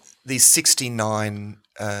these 69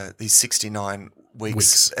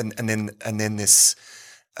 weeks. and then this.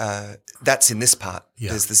 That's in this part.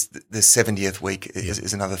 Yeah. There's the 70th week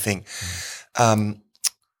is another thing,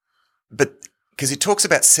 but. Because it talks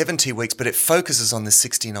about 70 weeks, but it focuses on the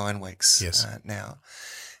 69 weeks now.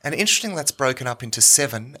 And interestingly, that's broken up into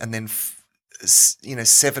 7 and then,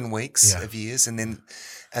 7 weeks of years and then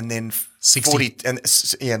 40 and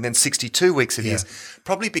then 62 weeks of years.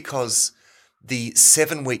 Probably because the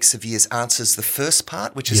 7 weeks of years answers the first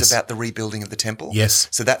part, which is about the rebuilding of the temple. Yes.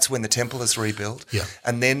 So that's when the temple is rebuilt. Yeah.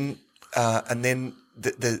 And then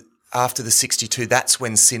the after the 62, that's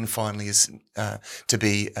when sin finally is to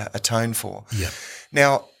be atoned for. Yeah.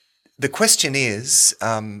 Now, the question is,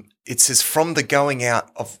 it says from the going out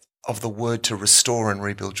of the word to restore and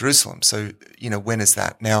rebuild Jerusalem. So, when is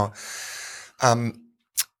that? Now,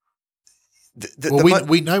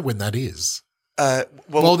 we know when that is.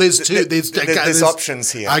 There's two. There's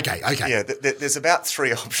options here. Okay. Yeah, there's about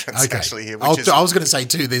 3 options actually here. I was going to say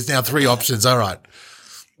 2. There's now 3 options. All right.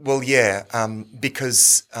 Well, yeah,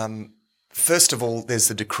 because first of all, there's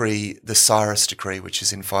the Cyrus decree, which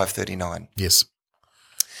is in 539. Yes,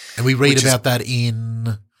 and we read about that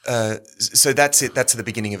in. So that's it. That's at the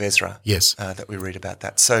beginning of Ezra. Yes, that we read about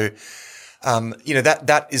that. So,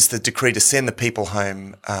 that is the decree to send the people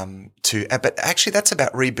home but actually, that's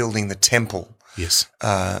about rebuilding the temple. Yes.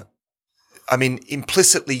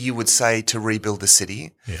 Implicitly, you would say to rebuild the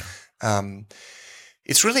city. Yeah.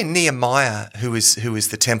 It's really Nehemiah who is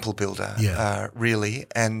the temple builder, really,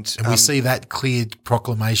 and we see that clear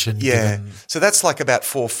proclamation. Yeah, given. So that's like about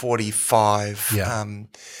 445. Yeah.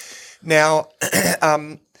 Now,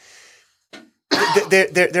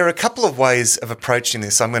 there are a couple of ways of approaching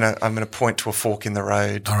this. I'm gonna point to a fork in the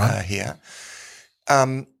road here.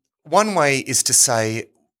 One way is to say,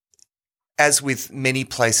 as with many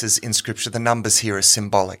places in Scripture, the numbers here are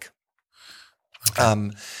symbolic. Okay.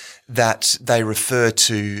 That they refer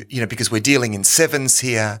to, because we're dealing in 7s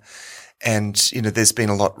here, and there's been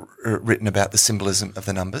a lot written about the symbolism of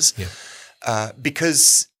the numbers. Yeah.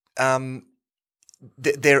 Because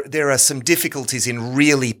there are some difficulties in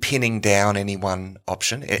really pinning down any one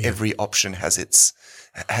option. Yeah. Every option has its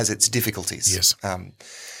difficulties. Yes. On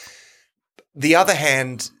the other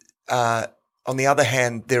hand,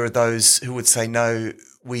 there are those who would say no,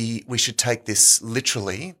 we should take this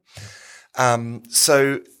literally.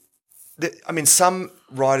 Some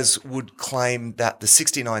writers would claim that the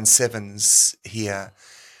 69 sevens here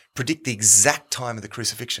predict the exact time of the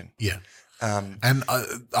crucifixion. Yeah. And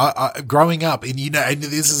I growing up, and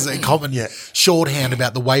this is a common shorthand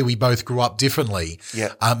about the way we both grew up differently.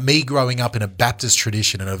 Yeah. Me growing up in a Baptist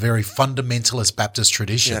tradition, in a very fundamentalist Baptist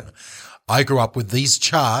tradition, I grew up with these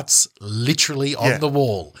charts literally on the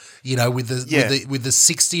wall, with the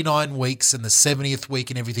 69 weeks and the 70th week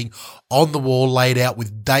and everything on the wall laid out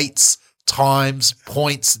with dates, times,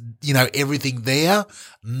 points, everything there,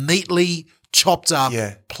 neatly chopped up,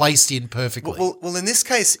 placed in perfectly. Well, in this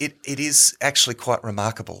case, it is actually quite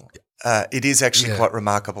remarkable. It is actually quite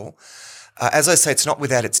remarkable. As I say, it's not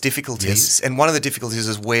without its difficulties. And one of the difficulties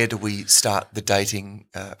is, where do we start the dating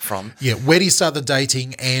from? Yeah, where do you start the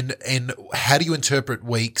dating, and how do you interpret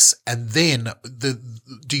weeks? And then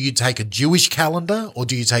do you take a Jewish calendar, or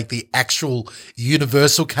do you take the actual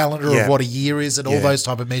universal calendar of what a year is and all those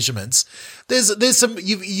type of measurements? There's some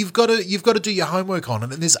you've got to do your homework on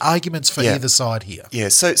it, and there's arguments for either side here. Yeah.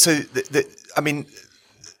 So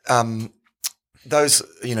those,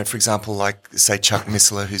 for example, like, say, Chuck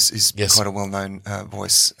Missler, who's quite a well-known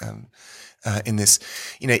voice in this,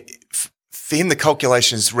 for him, the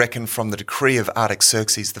calculations reckon from the decree of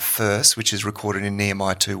Artaxerxes I, which is recorded in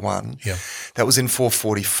Nehemiah 2:1. Yeah. That was in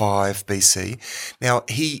 445 BC. Now,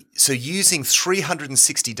 using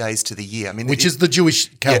 360 days to the year, which is the Jewish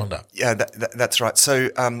calendar. Yeah, that's right. So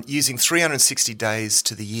using 360 days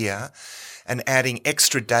to the year and adding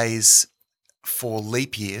extra days for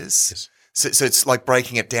leap years. Yes. So it's like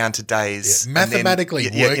breaking it down to days. Yeah, mathematically,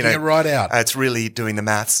 working it right out. It's really doing the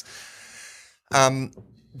maths.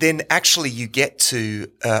 Then actually you get to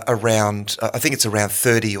around, I think it's around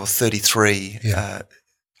 30 or 33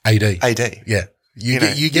 AD. Yeah.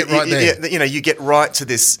 You get right there. You get right to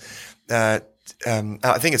this, I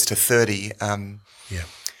think it's to 30.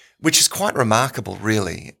 Which is quite remarkable,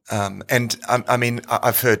 really. And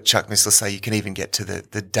I've heard Chuck Missler say you can even get to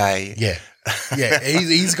the day. Yeah. Yeah,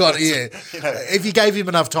 he's got, if you gave him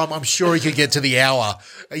enough time, I'm sure he could get to the hour,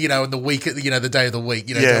 and the week, the day of the week,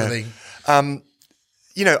 kind of thing.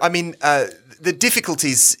 The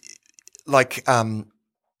difficulties, like,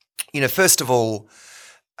 first of all,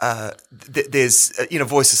 there's,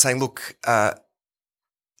 voices saying, look,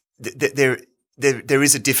 there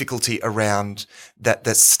is a difficulty around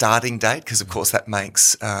that starting date, because, of course, that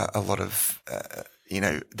makes a lot of,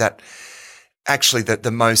 that actually that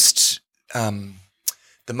the most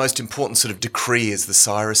important sort of decree is the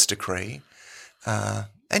Cyrus decree.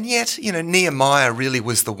 And yet, Nehemiah really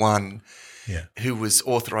was the one who was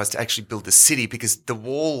authorized to actually build the city, because the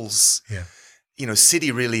walls, city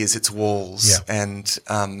really is its walls. Yeah.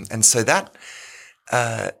 And so that,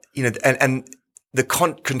 and the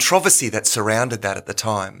controversy that surrounded that at the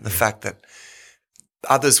time, the fact that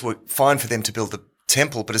others were fine for them to build the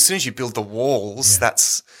temple, but as soon as you build the walls,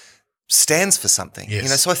 that's stands for something.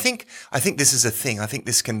 Yes. So I think this is a thing. I think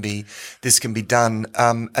this can be done.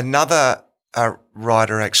 Another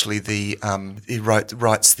writer, actually, he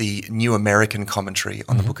writes the New American Commentary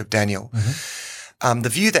on the Book of Daniel. The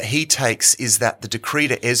view that he takes is that the decree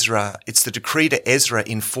to Ezra, it's the decree to Ezra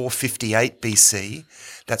in 458 BC.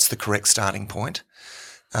 That's the correct starting point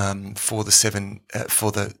for the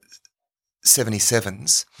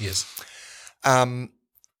 77s. Yes.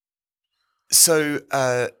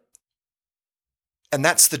 And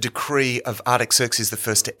that's the decree of Artaxerxes I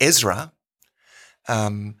to Ezra.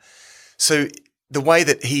 So the way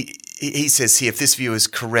that he says here, if this view is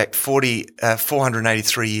correct,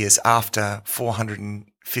 483 years after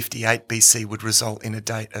 458 BC would result in a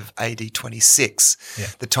date of AD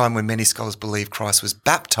 26, the time when many scholars believe Christ was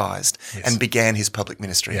baptized and began his public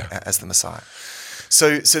ministry as the Messiah.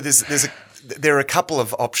 So there are a couple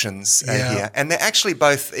of options here, and they're actually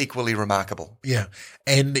both equally remarkable. Yeah.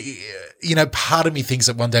 And, part of me thinks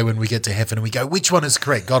that one day when we get to heaven and we go, which one is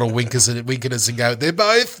correct? God will wink at us and go, they're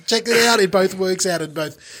both, check it out, it both works out and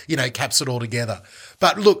both, caps it all together.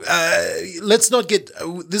 But look, let's not get,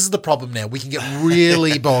 this is the problem now. We can get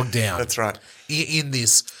really bogged down. That's right. In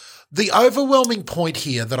this. The overwhelming point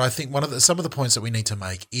here that I think some of the points that we need to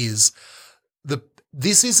make is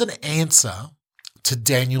this is an answer to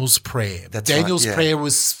Daniel's prayer. Daniel's prayer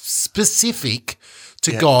was specific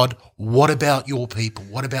to God. What about your people?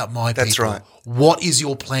 What about my people? That's right. What is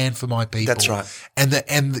your plan for my people? That's right.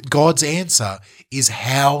 And God's answer is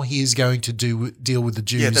how he is going to deal with the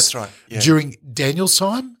Jews. Yeah, that's right. Yeah. During Daniel's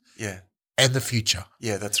time. Yeah. And the future.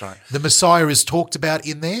 Yeah, that's right. The Messiah is talked about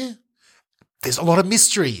in there. There's a lot of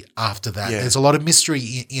mystery after that. Yeah. There's a lot of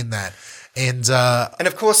mystery in that. And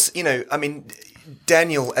of course,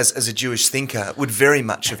 Daniel, as a Jewish thinker, would very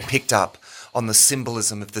much have picked up on the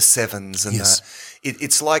symbolism of the sevens, and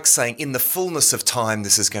it's like saying, in the fullness of time,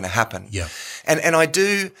 this is going to happen. Yeah, and I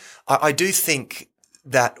do think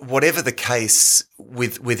that whatever the case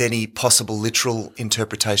with any possible literal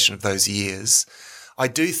interpretation of those years, I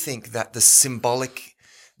do think that the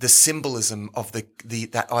the symbolism of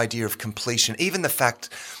that idea of completion, even the fact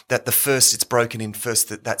that it's broken in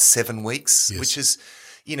first that 7 weeks, Yes. which is,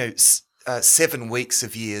 7 weeks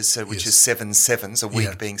of years, so which Yes. is 7 sevens, a week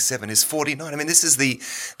Yeah. being 7 is 49. I mean, this is the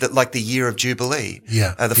year of Jubilee,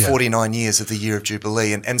 Yeah, the yeah. 49 years of the year of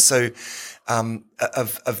Jubilee, and so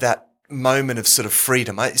of that moment of sort of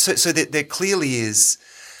freedom. So there clearly is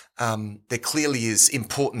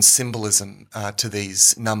important symbolism to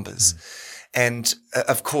these numbers, and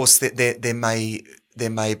of course there may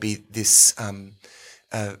be this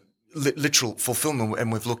literal fulfillment,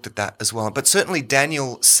 and we've looked at that as well. But certainly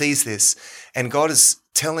Daniel sees this, and God is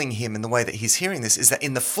telling him in the way that he's hearing this is that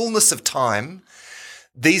in the fullness of time,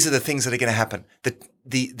 these are the things that are going to happen.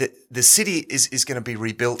 The city is going to be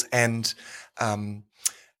rebuilt, and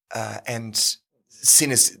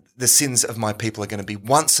the sins of my people are going to be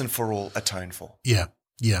once and for all atoned for. Yeah.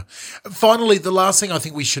 Yeah. Finally, the last thing I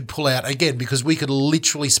think we should pull out, again, because we could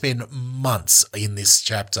literally spend months in this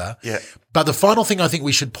chapter. Yeah. But the final thing I think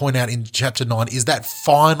we should point out in chapter 9 is that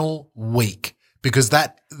final week, because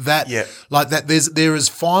there is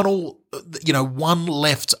final, one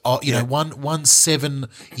left, one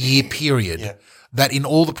 7-year period. Yeah. That in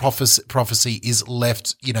all the prophecy is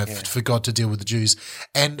left, for God to deal with the Jews.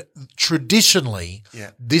 And traditionally,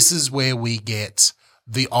 this is where we get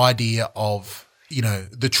the idea of,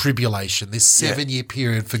 the tribulation, this 7-year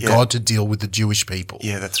period for God to deal with the Jewish people.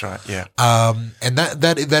 Yeah, that's right. Yeah. And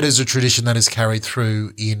that is a tradition that is carried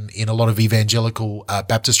through in a lot of evangelical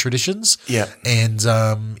Baptist traditions. Yeah. And,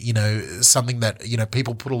 something that,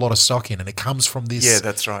 people put a lot of stock in, and it comes from this. Yeah,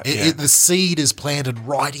 that's right. The seed is planted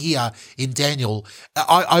right here in Daniel.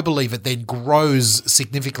 I believe it then grows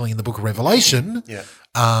significantly in the book of Revelation. Yeah.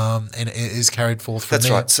 And it is carried forth from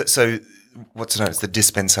there. That's right. So what's known as the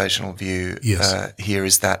dispensational view here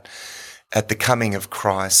is that at the coming of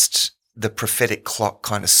Christ, the prophetic clock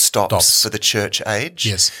kind of stops for the church age.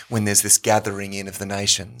 Yes. When there's this gathering in of the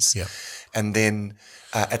nations. Yeah. And then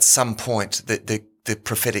at some point, the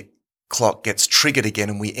prophetic clock gets triggered again,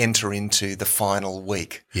 and we enter into the final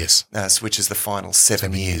week. Yes. Which is the final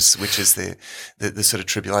 7 years, which is the sort of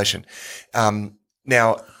tribulation.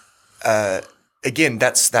 Now, again,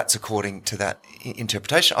 that's according to that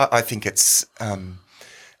interpretation. I think it's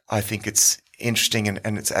interesting,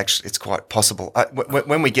 and it's quite possible.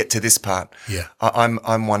 When we get to this part,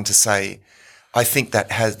 I'm one to say, I think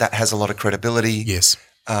that has a lot of credibility. Yes.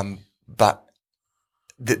 But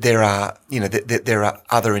there are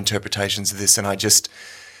other interpretations of this, and I just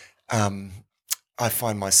I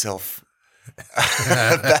find myself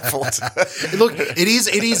baffled. Look, it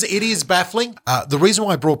is baffling. The reason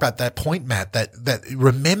why I brought back that point, Matt, that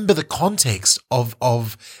remember the context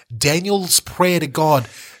of Daniel's prayer to God.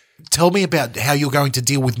 Tell me about how you're going to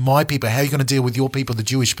deal with my people, how you're going to deal with your people, the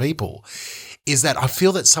Jewish people. Is that I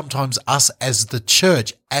feel that sometimes us as the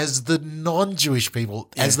church, as the non-Jewish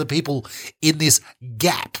people, as the people in this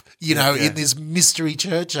gap, in this mystery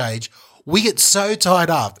church age, we get so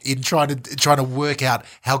tied up in trying to work out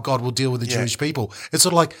how God will deal with the Jewish people. It's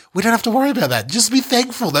sort of like, we don't have to worry about that. Just be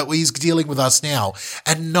thankful that He's dealing with us now,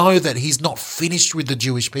 and know that He's not finished with the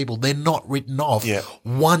Jewish people. They're not written off. Yeah.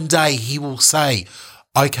 One day He will say,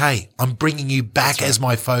 okay, I'm bringing you back as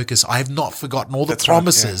my focus. I have not forgotten all the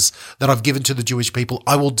promises that I've given to the Jewish people.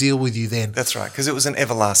 I will deal with you then. That's right, because it was an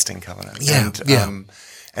everlasting covenant.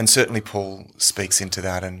 And certainly Paul speaks into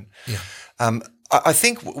that. And I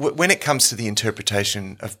think when it comes to the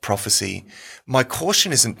interpretation of prophecy, my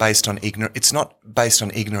caution isn't based on ignorance. It's not based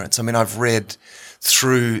on ignorance. I mean, I've read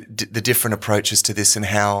through the different approaches to this, and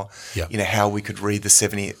how how we could read the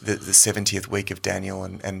 70th week of Daniel,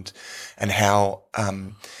 and how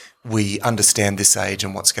we understand this age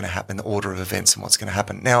and what's going to happen, the order of events and what's going to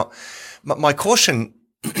happen. Now, my caution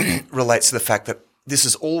relates to the fact that this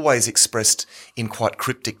is always expressed in quite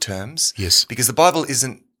cryptic terms. Yes. Because the Bible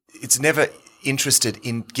it's never interested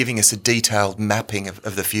in giving us a detailed mapping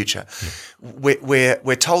of the future. Yeah.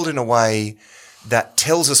 We're told in a way that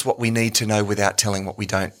tells us what we need to know without telling what we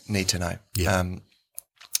don't need to know. Yeah.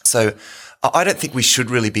 So I don't think we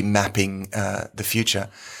should really be mapping the future.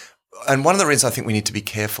 And one of the reasons I think we need to be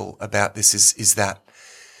careful about this is that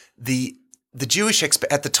the Jewish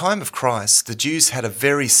at the time of Christ, the Jews had a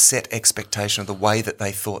very set expectation of the way that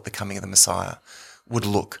they thought the coming of the Messiah would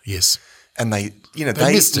look. Yes. And they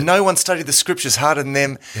missed it. No one studied the scriptures harder than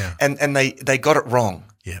them, and they got it wrong.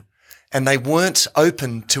 Yeah. And they weren't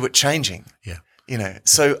open to it changing. Yeah.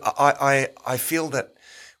 So I feel that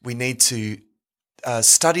we need to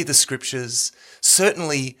study the scriptures,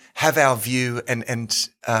 certainly have our view, and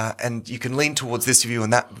you can lean towards this view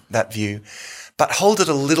and that view, but hold it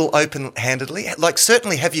a little open-handedly. Like,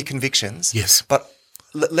 certainly have your convictions. Yes. But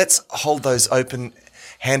let's hold those open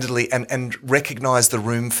handedly and recognize the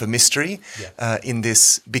room for mystery in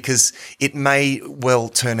this, because it may well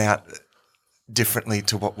turn out differently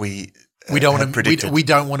to what we don't want to predicted. we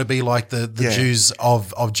don't want to be like the Jews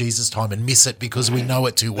of Jesus' time and miss it because we know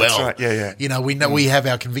it too well. That's right. Yeah. We know we have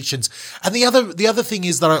our convictions. And the other thing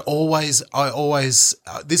is that I always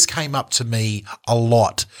this came up to me a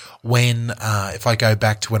lot when if I go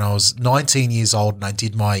back to when I was 19 years old and I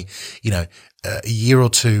did my a year or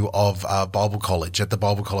two of Bible college at the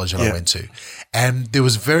Bible college that I went to. And there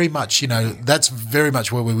was very much, that's very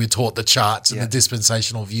much where we were taught the charts and the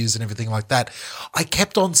dispensational views and everything like that. I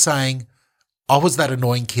kept on saying, I was that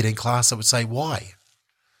annoying kid in class that would say, why?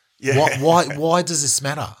 Yeah. Why does this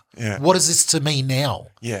matter? Yeah. What is this to me now?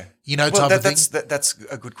 Yeah. Type of thing. That's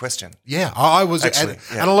a good question. Yeah, I was, actually,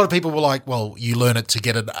 and a lot of people were like, well, you learn it to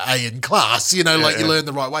get an A in class, you learn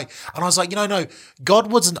the right way. And I was like, no, God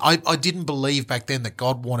wasn't, I didn't believe back then that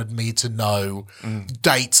God wanted me to know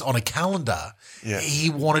dates on a calendar. Yeah. He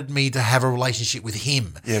wanted me to have a relationship with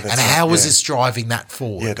him. Yeah, that's and right. how was this driving that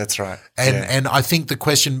forward? Yeah, that's right. And I think the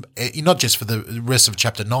question, not just for the rest of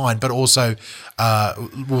chapter 9, but also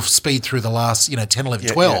we'll speed through the last, 10, 11,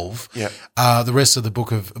 12, the rest of the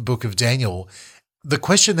book of Daniel. The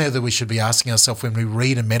question there that we should be asking ourselves when we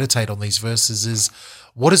read and meditate on these verses is,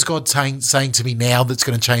 what is God saying to me now that's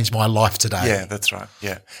going to change my life today? Yeah, that's right.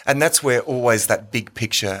 Yeah. And that's where always that big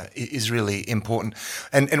picture is really important.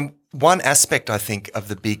 And one aspect, I think, of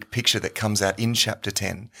the big picture that comes out in chapter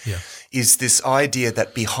 10 is this idea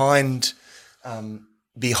that behind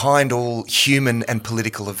all human and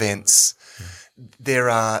political events,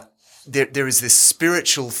 there is this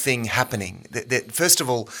spiritual thing happening. First of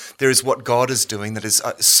all, there is what God is doing that is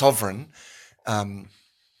sovereign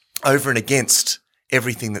over and against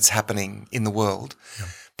everything that's happening in the world. Yeah.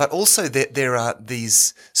 But also there are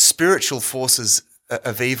these spiritual forces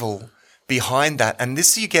of evil behind that. And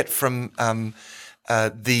this you get from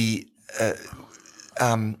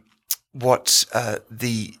what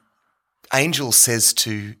the angel says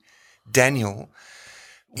to Daniel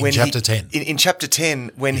in chapter 10. In chapter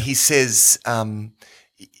 10, when he says,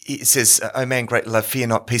 it says, "O man, great love, fear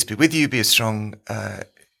not, peace be with you, be strong of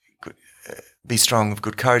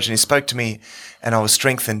good courage." And he spoke to me, and I was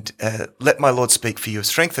strengthened. "Let my Lord speak, for you have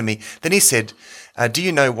strengthened me." Then he said, "Do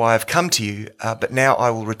you know why I've come to you? But now I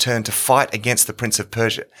will return to fight against the prince of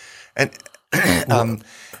Persia. And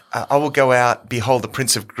I will go out, behold, the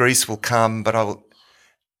prince of Greece will come, but I will..."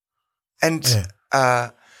 And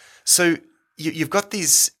so you've got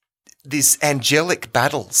these angelic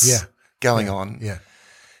battles going on. Yeah.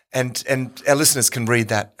 And our listeners can read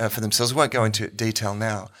that for themselves. We won't go into detail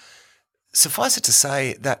now. Suffice it to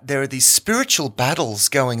say that there are these spiritual battles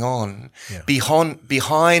going on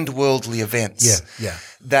behind worldly events. Yeah.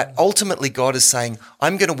 That ultimately God is saying,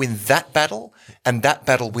 I'm going to win that battle, and that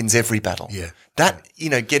battle wins every battle. Yeah. That,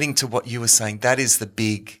 getting to what you were saying, that's the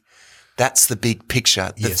big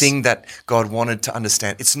picture, the thing that God wanted to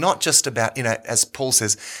understand. It's not just about, as Paul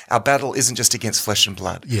says, our battle isn't just against flesh and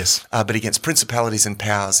blood, but against principalities and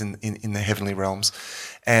powers in the heavenly realms.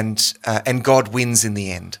 And God wins in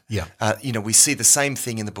the end. Yeah. We see the same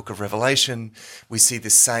thing in the book of Revelation. We see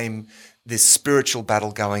this spiritual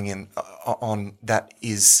battle going on that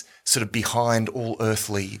is sort of behind all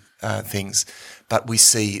earthly things. But we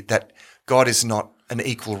see that God is not an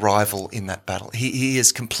equal rival in that battle. He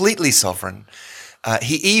is completely sovereign.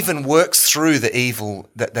 He even works through the evil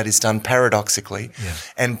that is done paradoxically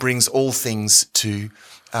and brings all things to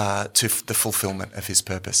the fulfillment of his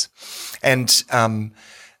purpose. And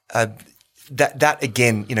that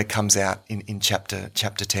again, comes out in chapter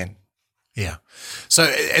 10. Yeah. So,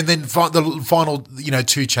 and then the final,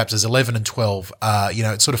 two chapters, 11 and 12,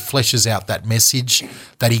 it sort of fleshes out that message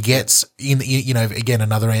that he gets again,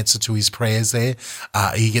 another answer to his prayers there.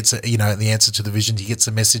 He gets, the answer to the vision, he gets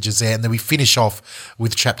the messages there. And then we finish off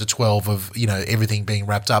with chapter 12 of, everything being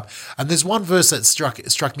wrapped up. And there's one verse that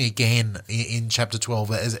struck me again in chapter 12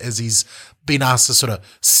 as he's been asked to sort of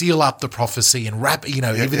seal up the prophecy and wrap,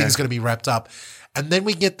 everything's going to be wrapped up. And then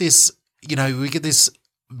we get this,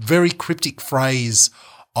 very cryptic phrase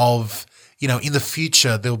of, in the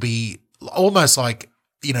future, there'll be almost like,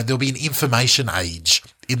 there'll be an information age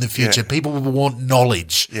in the future. Yeah. People will want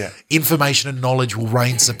knowledge. Yeah. Information and knowledge will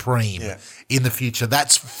reign supreme in the future.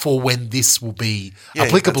 That's for when this will be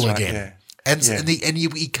applicable again. Yeah. And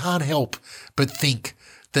you can't help but think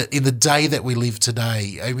that in the day that we live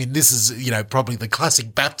today, I mean, this is, probably the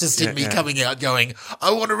classic Baptist in me coming out going,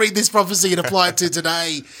 I want to read this prophecy and apply it to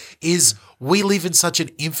today, is we live in such an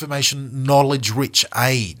information, knowledge-rich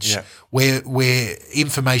age where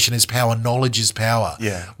information is power, knowledge is power,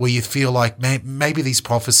 where you feel like maybe these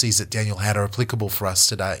prophecies that Daniel had are applicable for us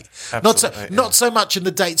today. Absolutely, Not so much in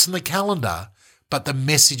the dates in the calendar, but the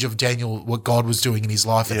message of Daniel, what God was doing in his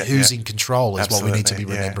life and who's in control is what we need to be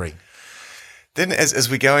remembering. Then as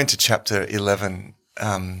we go into chapter 11,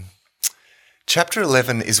 chapter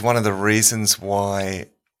 11 is one of the reasons why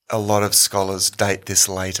a lot of scholars date this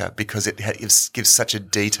later, because it gives such a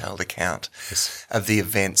detailed account of the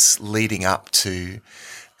events leading up to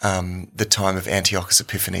the time of Antiochus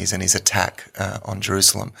Epiphanes and his attack on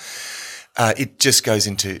Jerusalem. It just goes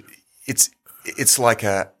into it's like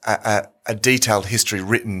a detailed history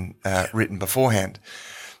written beforehand.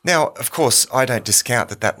 Now, of course, I don't discount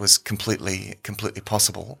that was completely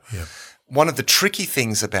possible. Yeah. One of the tricky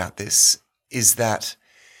things about this is that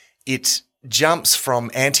it jumps from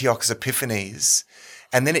Antiochus Epiphanes,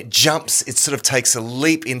 and then it sort of takes a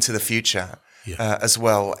leap into the future as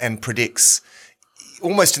well, and predicts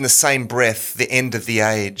almost in the same breath the end of the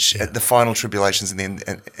age, the final tribulations and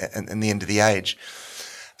the end of the age.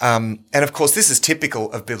 And of course, this is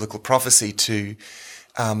typical of biblical prophecy to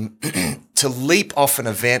leap off an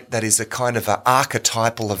event that is a kind of an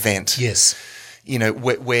archetypal event. Yes.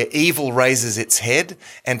 Where evil raises its head,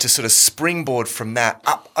 and to sort of springboard from that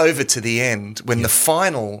up over to the end when the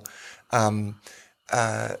final, I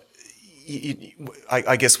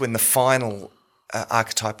guess when the final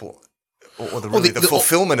archetypal, or the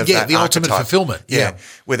fulfillment of that the ultimate archetype, fulfillment,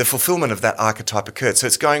 where the fulfillment of that archetype occurred. So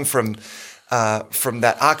it's going from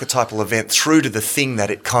that archetypal event through to the thing that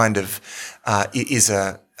it kind of is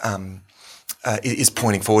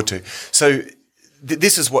pointing forward to. So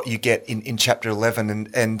this is what you get in chapter 11,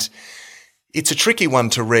 and it's a tricky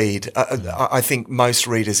one to read. I think most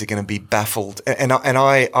readers are going to be baffled, and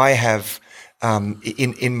I have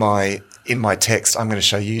in my text. I'm going to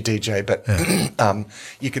show you, DJ, but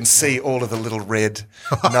you can see all of the little red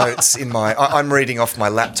notes in my. I'm reading off my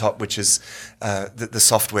laptop, which is the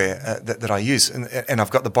software that I use, and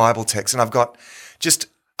I've got the Bible text, and I've got just.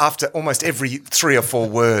 After almost every 3 or 4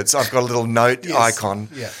 words, I've got a little note icon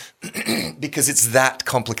because it's that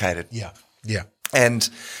complicated. Yeah. And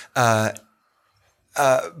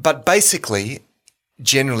but basically,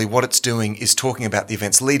 generally, what it's doing is talking about the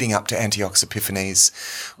events leading up to Antiochus Epiphanes,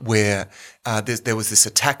 where there was this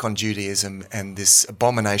attack on Judaism and this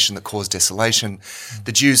abomination that caused desolation.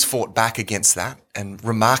 The Jews fought back against that and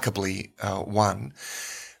remarkably won.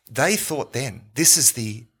 They thought then, this is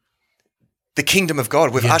the kingdom of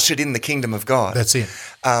God. We've ushered in the kingdom of God. That's it.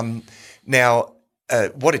 Now,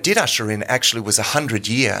 what it did usher in actually was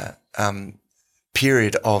 100-year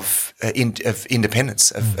period of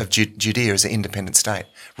independence of Judea as an independent state.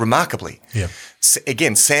 Remarkably,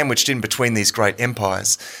 again, sandwiched in between these great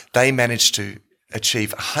empires, they managed to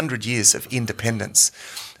achieve 100 years of independence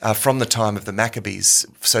from the time of the Maccabees.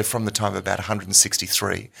 So from the time of about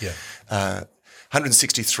 163.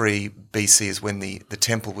 163 BC is when the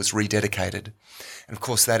temple was rededicated. And, of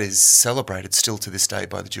course, that is celebrated still to this day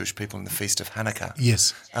by the Jewish people in the Feast of Hanukkah.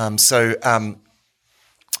 Yes.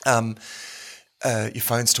 Your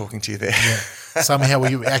phone's talking to you there. Yeah. Somehow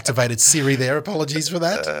we activated Siri there. Apologies for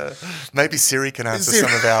that. Maybe Siri can answer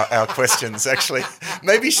some of our questions, actually.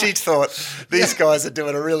 Maybe she thought, these guys are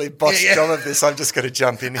doing a really botched job of this. I'm just going to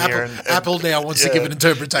jump in here. Apple now wants to give an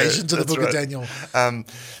interpretation to the book of Daniel.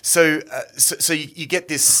 So you get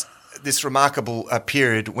this remarkable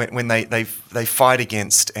period when they fight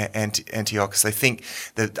against Antiochus. They think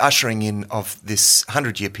the ushering in of this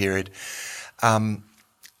 100-year period,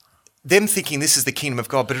 them thinking this is the kingdom of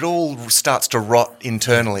God, but it all starts to rot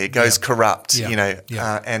internally. It goes corrupt,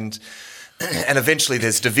 and eventually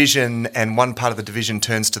there's division, and one part of the division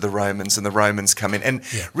turns to the Romans, and the Romans come in. And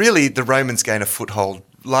really the Romans gain a foothold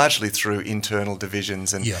largely through internal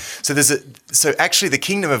divisions. And so actually the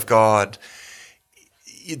kingdom of God,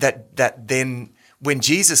 that then when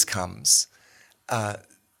Jesus comes,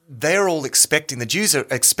 they're all expecting, the Jews are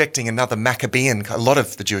expecting another Maccabean, a lot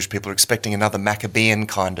of the Jewish people are expecting another Maccabean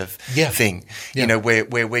kind of thing, where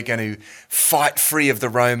we're going to fight free of the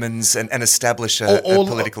Romans and establish a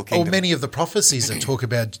political kingdom. Or many of the prophecies that talk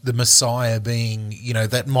about the Messiah being,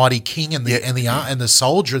 that mighty king and the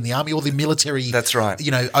soldier and the army, all the military, that's right,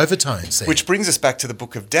 overtones there. Which brings us back to the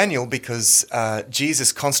book of Daniel, because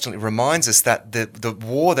Jesus constantly reminds us that the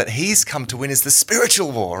war that he's come to win is the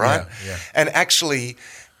spiritual war, right? And actually,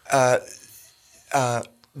 that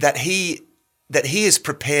he is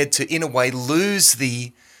prepared to, in a way, lose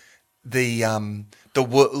the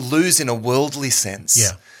lose in a worldly sense.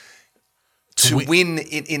 Yeah. To win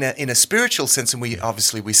in a spiritual sense, and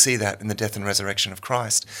we see that in the death and resurrection of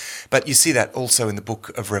Christ, but you see that also in the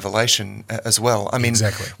book of Revelation as well. I mean,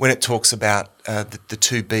 exactly. When it talks about the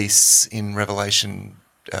two beasts in Revelation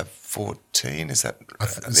 14, is that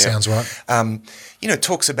sounds right? It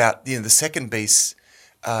talks about the second beast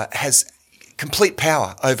has complete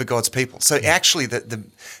power over God's people. So actually, the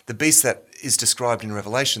beast that is described in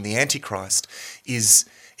Revelation, the Antichrist,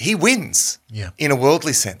 he wins in a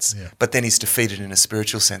worldly sense, but then he's defeated in a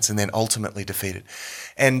spiritual sense, and then ultimately defeated.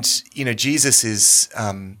 And Jesus is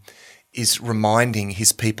reminding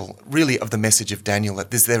his people really of the message of Daniel, that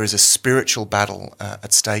there is a spiritual battle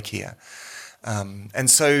at stake here,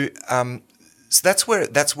 so that's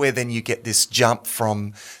where then you get this jump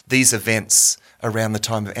from these events around the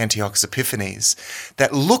time of Antiochus Epiphanes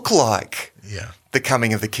that look like the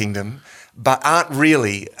coming of the kingdom, but aren't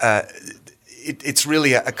really. It's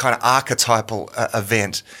really a kind of archetypal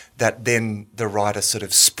event that then the writer sort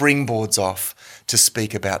of springboards off to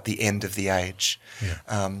speak about the end of the age.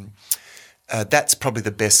 That's probably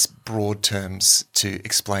the best broad terms to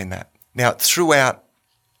explain that. Now, throughout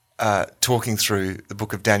talking through the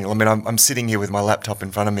book of Daniel, I mean, I'm sitting here with my laptop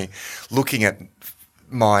in front of me, looking at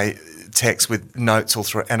my text with notes all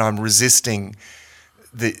through it, and I'm resisting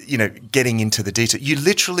getting into the detail. You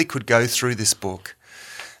literally could go through this book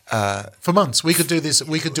for months. We could do this.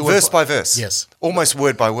 We could do verse by verse. Yes, almost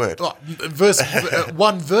word by word.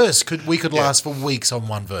 One verse we could last for weeks on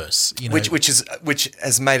one verse. Which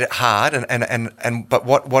has made it hard. But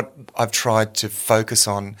what I've tried to focus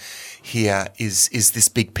on here is this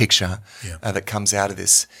big picture that comes out of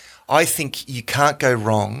this. I think you can't go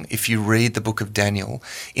wrong if you read the book of Daniel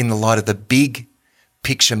in the light of the big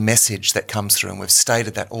picture message that comes through, and we've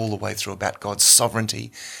stated that all the way through about God's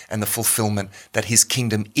sovereignty and the fulfillment that his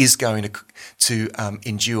kingdom is going to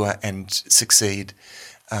endure and succeed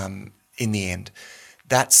in the end.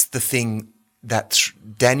 That's the thing that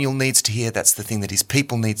Daniel needs to hear. That's the thing that his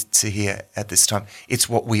people need to hear at this time. It's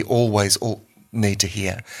what we always all need to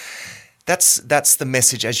hear. That's the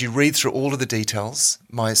message. As you read through all of the details,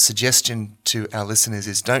 my suggestion to our listeners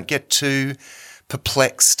is don't get too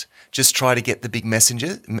perplexed. Just try to get the big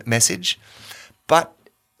message. But,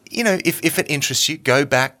 if it interests you, go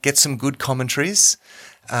back, get some good commentaries.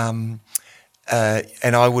 And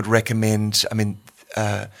I would recommend,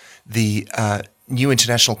 the New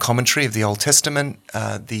International Commentary of the Old Testament,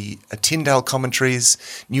 the Tyndale commentaries,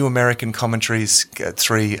 New American commentaries,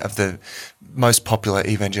 three of the most popular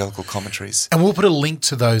evangelical commentaries. And we'll put a link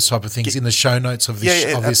to those type of things in the show notes of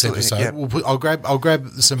this episode. Yeah. I'll grab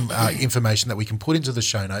some information that we can put into the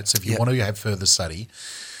show notes if you want to have further study.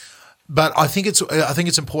 But I think it's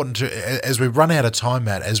important to, as we run out of time,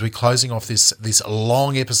 Matt, as we're closing off this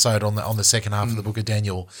long episode on the second half of the book of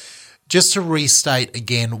Daniel, just to restate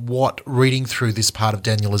again what reading through this part of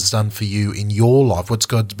Daniel has done for you in your life. What's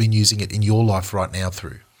God's been using it in your life right now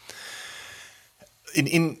through?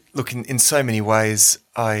 In so many ways,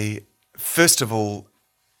 first of all,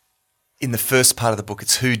 in the first part of the book,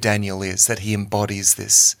 it's who Daniel is, that he embodies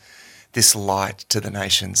this light to the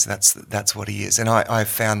nations. That's what he is, and I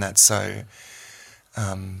found that so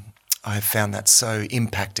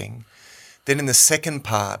impacting. Then in the second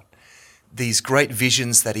part, these great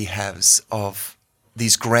visions that he has of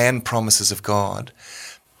these grand promises of God,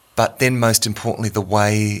 but then most importantly, the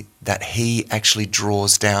way that he actually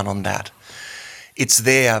draws down on that. It's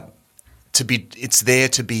there to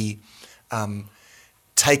be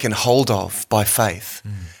taken hold of by faith.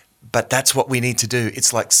 But that's what we need to do.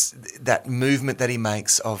 It's like that movement that he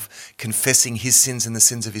makes of confessing his sins and the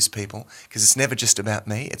sins of his people, because it's never just about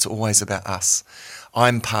me, it's always about us.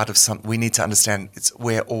 I'm part of something. We need to understand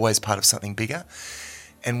we're always part of something bigger.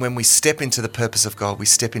 And when we step into the purpose of God, we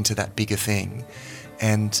step into that bigger thing.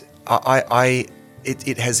 And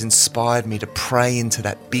it has inspired me to pray into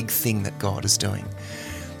that big thing that God is doing,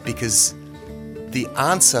 because the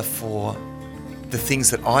answer for the things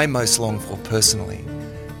that I most long for personally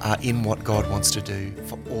are in what God wants to do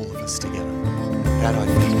for all of us together. That I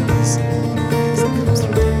think is that comes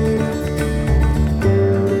through.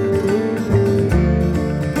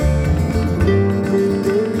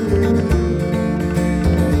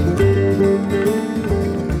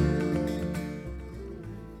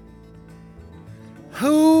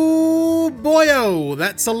 Oh boyo,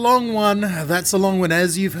 that's a long one.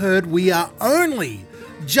 As you've heard, we are only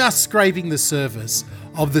just scraping the surface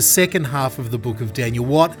of the second half of the book of Daniel.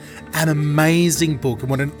 What an amazing book, and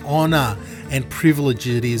what an honour and privilege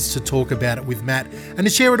it is to talk about it with Matt and to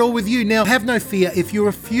share it all with you. Now, have no fear, if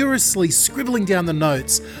you're furiously scribbling down the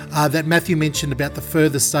notes that Matthew mentioned about the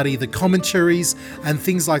further study, the commentaries and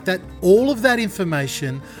things like that, all of that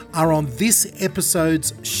information are on this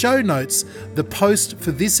episode's show notes, the post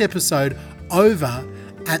for this episode over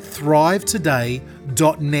at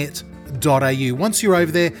thrivetoday.net.au. Once you're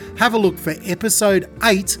over there, have a look for episode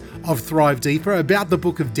 8 of Thrive Deeper about the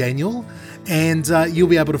book of Daniel, and you'll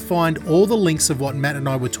be able to find all the links of what Matt and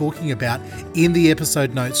I were talking about in the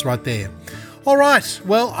episode notes right there. All right,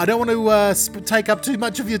 well, I don't want to take up too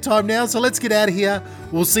much of your time now, so let's get out of here.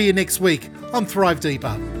 We'll see you next week on Thrive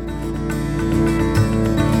Deeper.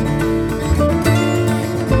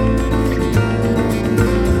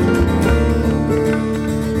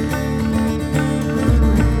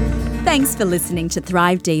 Thanks for listening to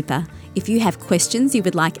Thrive Deeper. If you have questions you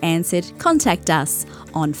would like answered, contact us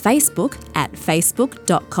on Facebook at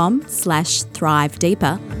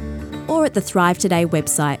facebook.com/thrivedeeper or at the Thrive Today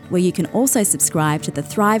website, where you can also subscribe to the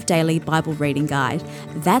Thrive Daily Bible Reading Guide.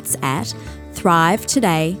 That's at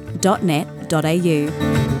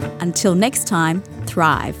thrivetoday.net.au. Until next time,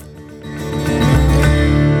 thrive.